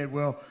your kid.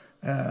 Well,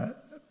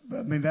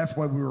 that's the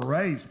way we were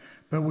raised.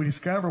 But we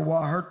discovered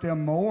what hurt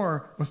them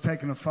more was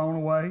taking the phone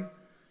away,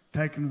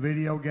 taking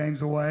video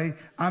games away.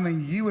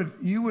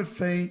 You would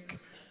think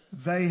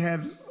they had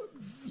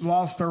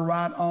lost their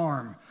right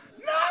arm.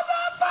 Not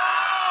my phone.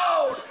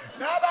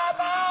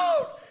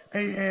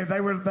 And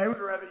they would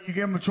rather you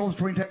give them a choice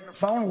between taking the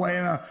phone away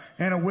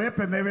and a whip,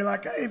 and they'd be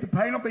like, hey, the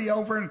pain will be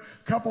over in a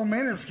couple of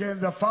minutes.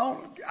 Get the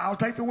phone, I'll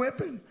take the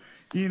whipping.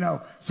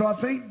 So I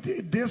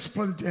think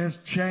discipline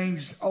has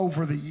changed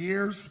over the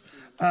years.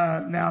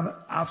 Now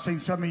I've seen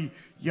some of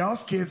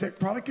y'all's kids that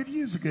probably could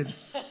use a good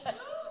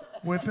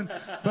whipping,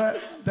 but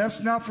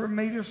that's not for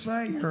me to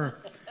say. No,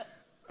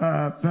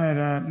 I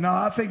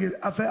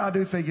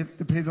do think it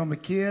depends on the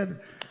kid.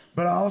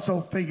 But I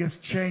also think it's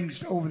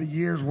changed over the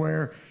years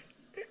where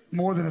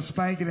more than a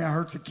spanking, it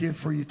hurts the kids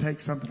before you take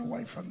something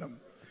away from them.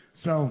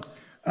 So,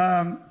 do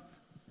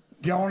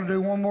y'all want to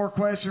do one more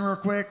question real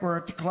quick? We're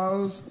at the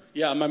close.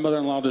 Yeah, my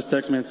mother-in-law just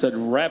texted me and said,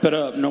 wrap it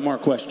up, no more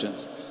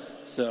questions.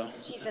 So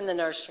she's in the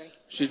nursery.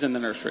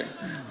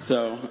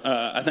 So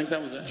I think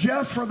that was it.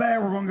 Just for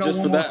that, we're going to go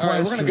one more question. All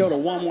right, we're going to go to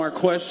one more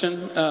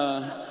question.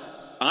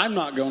 I'm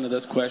not going to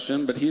this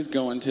question, but he's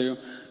going to.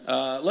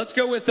 Let's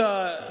go with...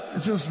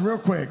 it's just real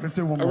quick. Let's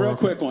do one more. A real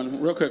quick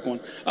one.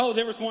 Oh,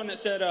 there was one that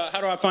said,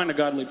 how do I find a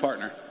godly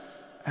partner?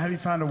 How do you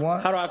find a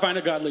what? How do I find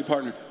a godly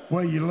partner?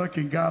 Well, you look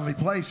in godly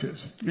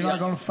places. You're not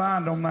going to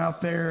find them out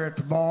there at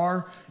the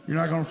bar. You're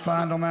not going to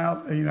find them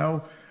out,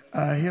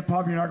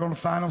 hip-hop. You're not going to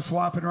find them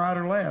swiping right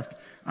or left.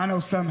 I know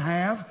some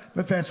have,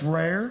 but that's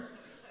rare.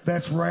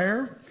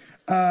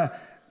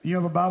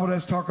 The Bible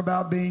does talk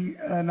about being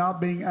not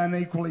being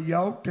unequally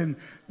yoked, and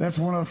that's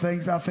one of the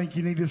things I think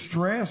you need to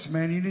stress,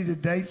 man. You need to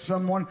date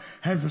someone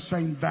has the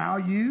same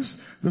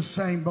values, the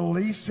same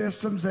belief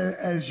systems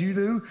as you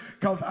do,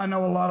 because I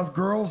know a lot of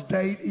girls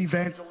date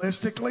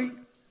evangelistically.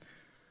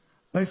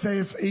 They say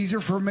it's easier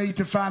for me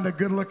to find a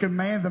good-looking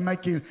man than a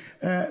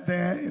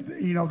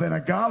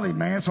godly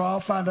man, so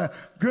I'll find a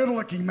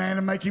good-looking man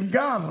and make him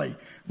godly,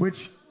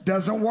 which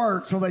doesn't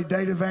work, so they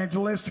date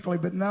evangelistically.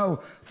 But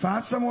no,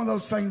 find someone with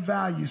those same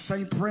values,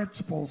 same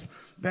principles,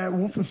 that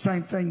want the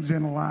same things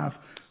in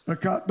life.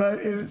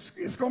 But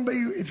it's going to be,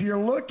 if you're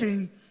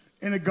looking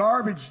in a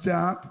garbage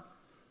dump,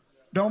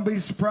 don't be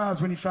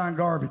surprised when you find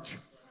garbage.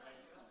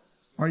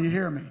 Are you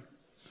hearing me?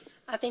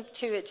 I think,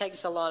 too, it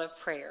takes a lot of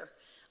prayer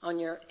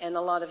and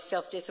a lot of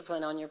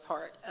self-discipline on your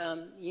part.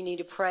 You need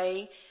to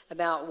pray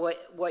about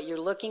what you're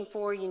looking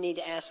for. You need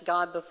to ask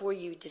God before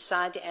you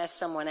decide to ask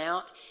someone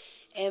out.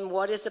 And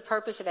what is the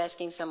purpose of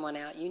asking someone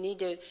out? You need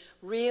to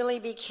really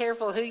be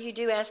careful who you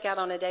do ask out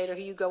on a date or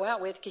who you go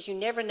out with, because you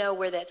never know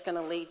where that's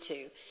going to lead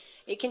to.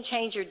 It can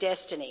change your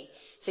destiny.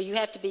 So you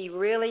have to be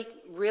really,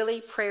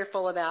 really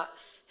prayerful about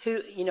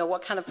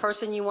what kind of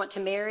person you want to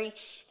marry,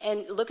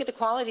 and look at the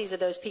qualities of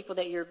those people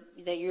that you're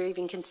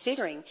even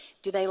considering.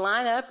 Do they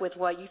line up with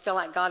what you feel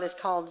like God has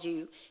called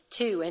you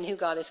to and who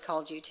God has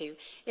called you to?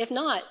 If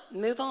not,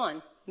 move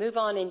on. Move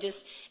on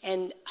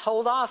and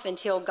hold off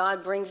until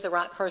God brings the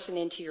right person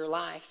into your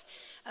life.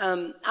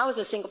 I was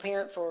a single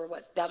parent for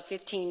about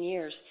 15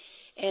 years,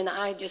 and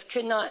I just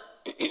could not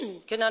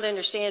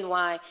understand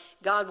why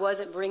God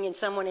wasn't bringing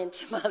someone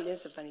into my.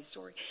 This is a funny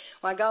story.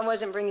 Why God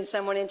wasn't bringing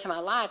someone into my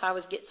life. I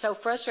was getting so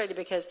frustrated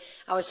because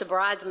I was the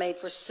bridesmaid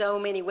for so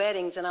many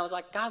weddings, and I was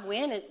like, God,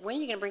 when are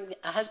you going to bring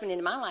a husband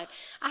into my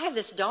life? I have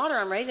this daughter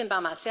I'm raising by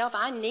myself.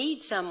 I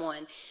need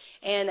someone.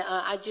 And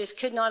I just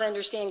could not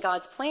understand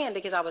God's plan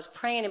because I was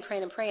praying and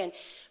praying and praying.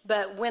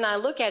 But when I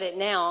look at it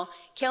now,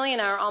 Kelly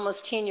and I are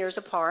almost 10 years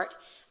apart.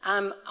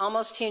 I'm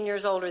almost 10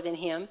 years older than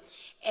him.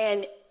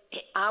 And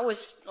I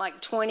was like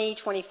 20,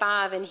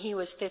 25, and he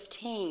was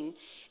 15.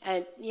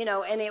 And,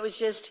 and it was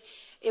just,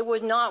 it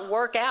would not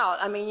work out.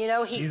 I mean,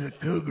 She's a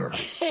cougar.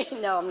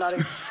 No, I'm not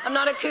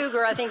a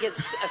cougar. I think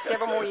it's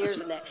several more years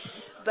than that.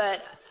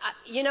 But,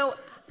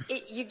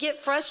 you get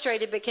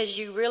frustrated because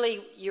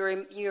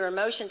your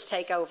emotions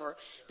take over.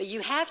 But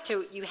you have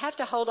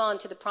to hold on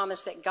to the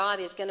promise that God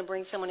is going to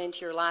bring someone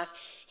into your life.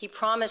 He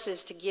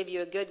promises to give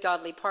you a good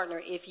godly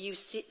partner if you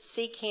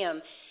seek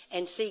him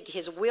and seek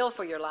his will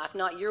for your life,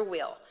 not your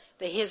will,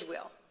 but his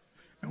will.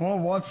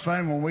 And what's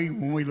fun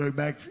when we look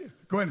back,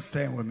 go ahead and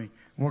stand with me.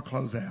 We'll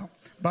close out.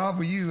 Bob,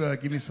 will you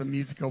give me some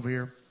music over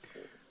here?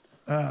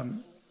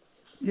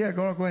 Yeah,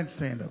 go ahead and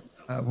stand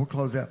up. We'll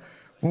close out.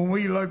 When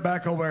we look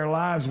back over our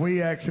lives,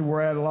 we actually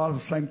were at a lot of the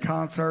same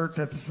concerts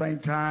at the same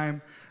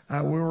time.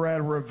 We were at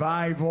a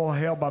revival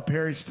held by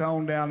Perry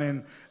Stone down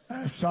in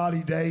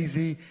Saudi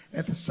Daisy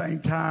at the same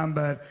time.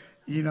 But,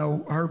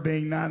 her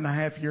being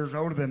 9.5 years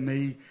older than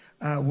me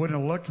wouldn't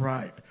have looked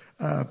right.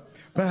 But,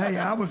 hey,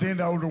 I was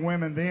into older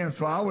women then,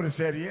 so I would have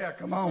said, yeah,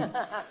 come on.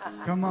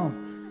 Come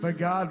on. But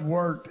God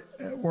worked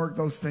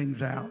those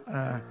things out.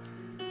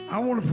 I want to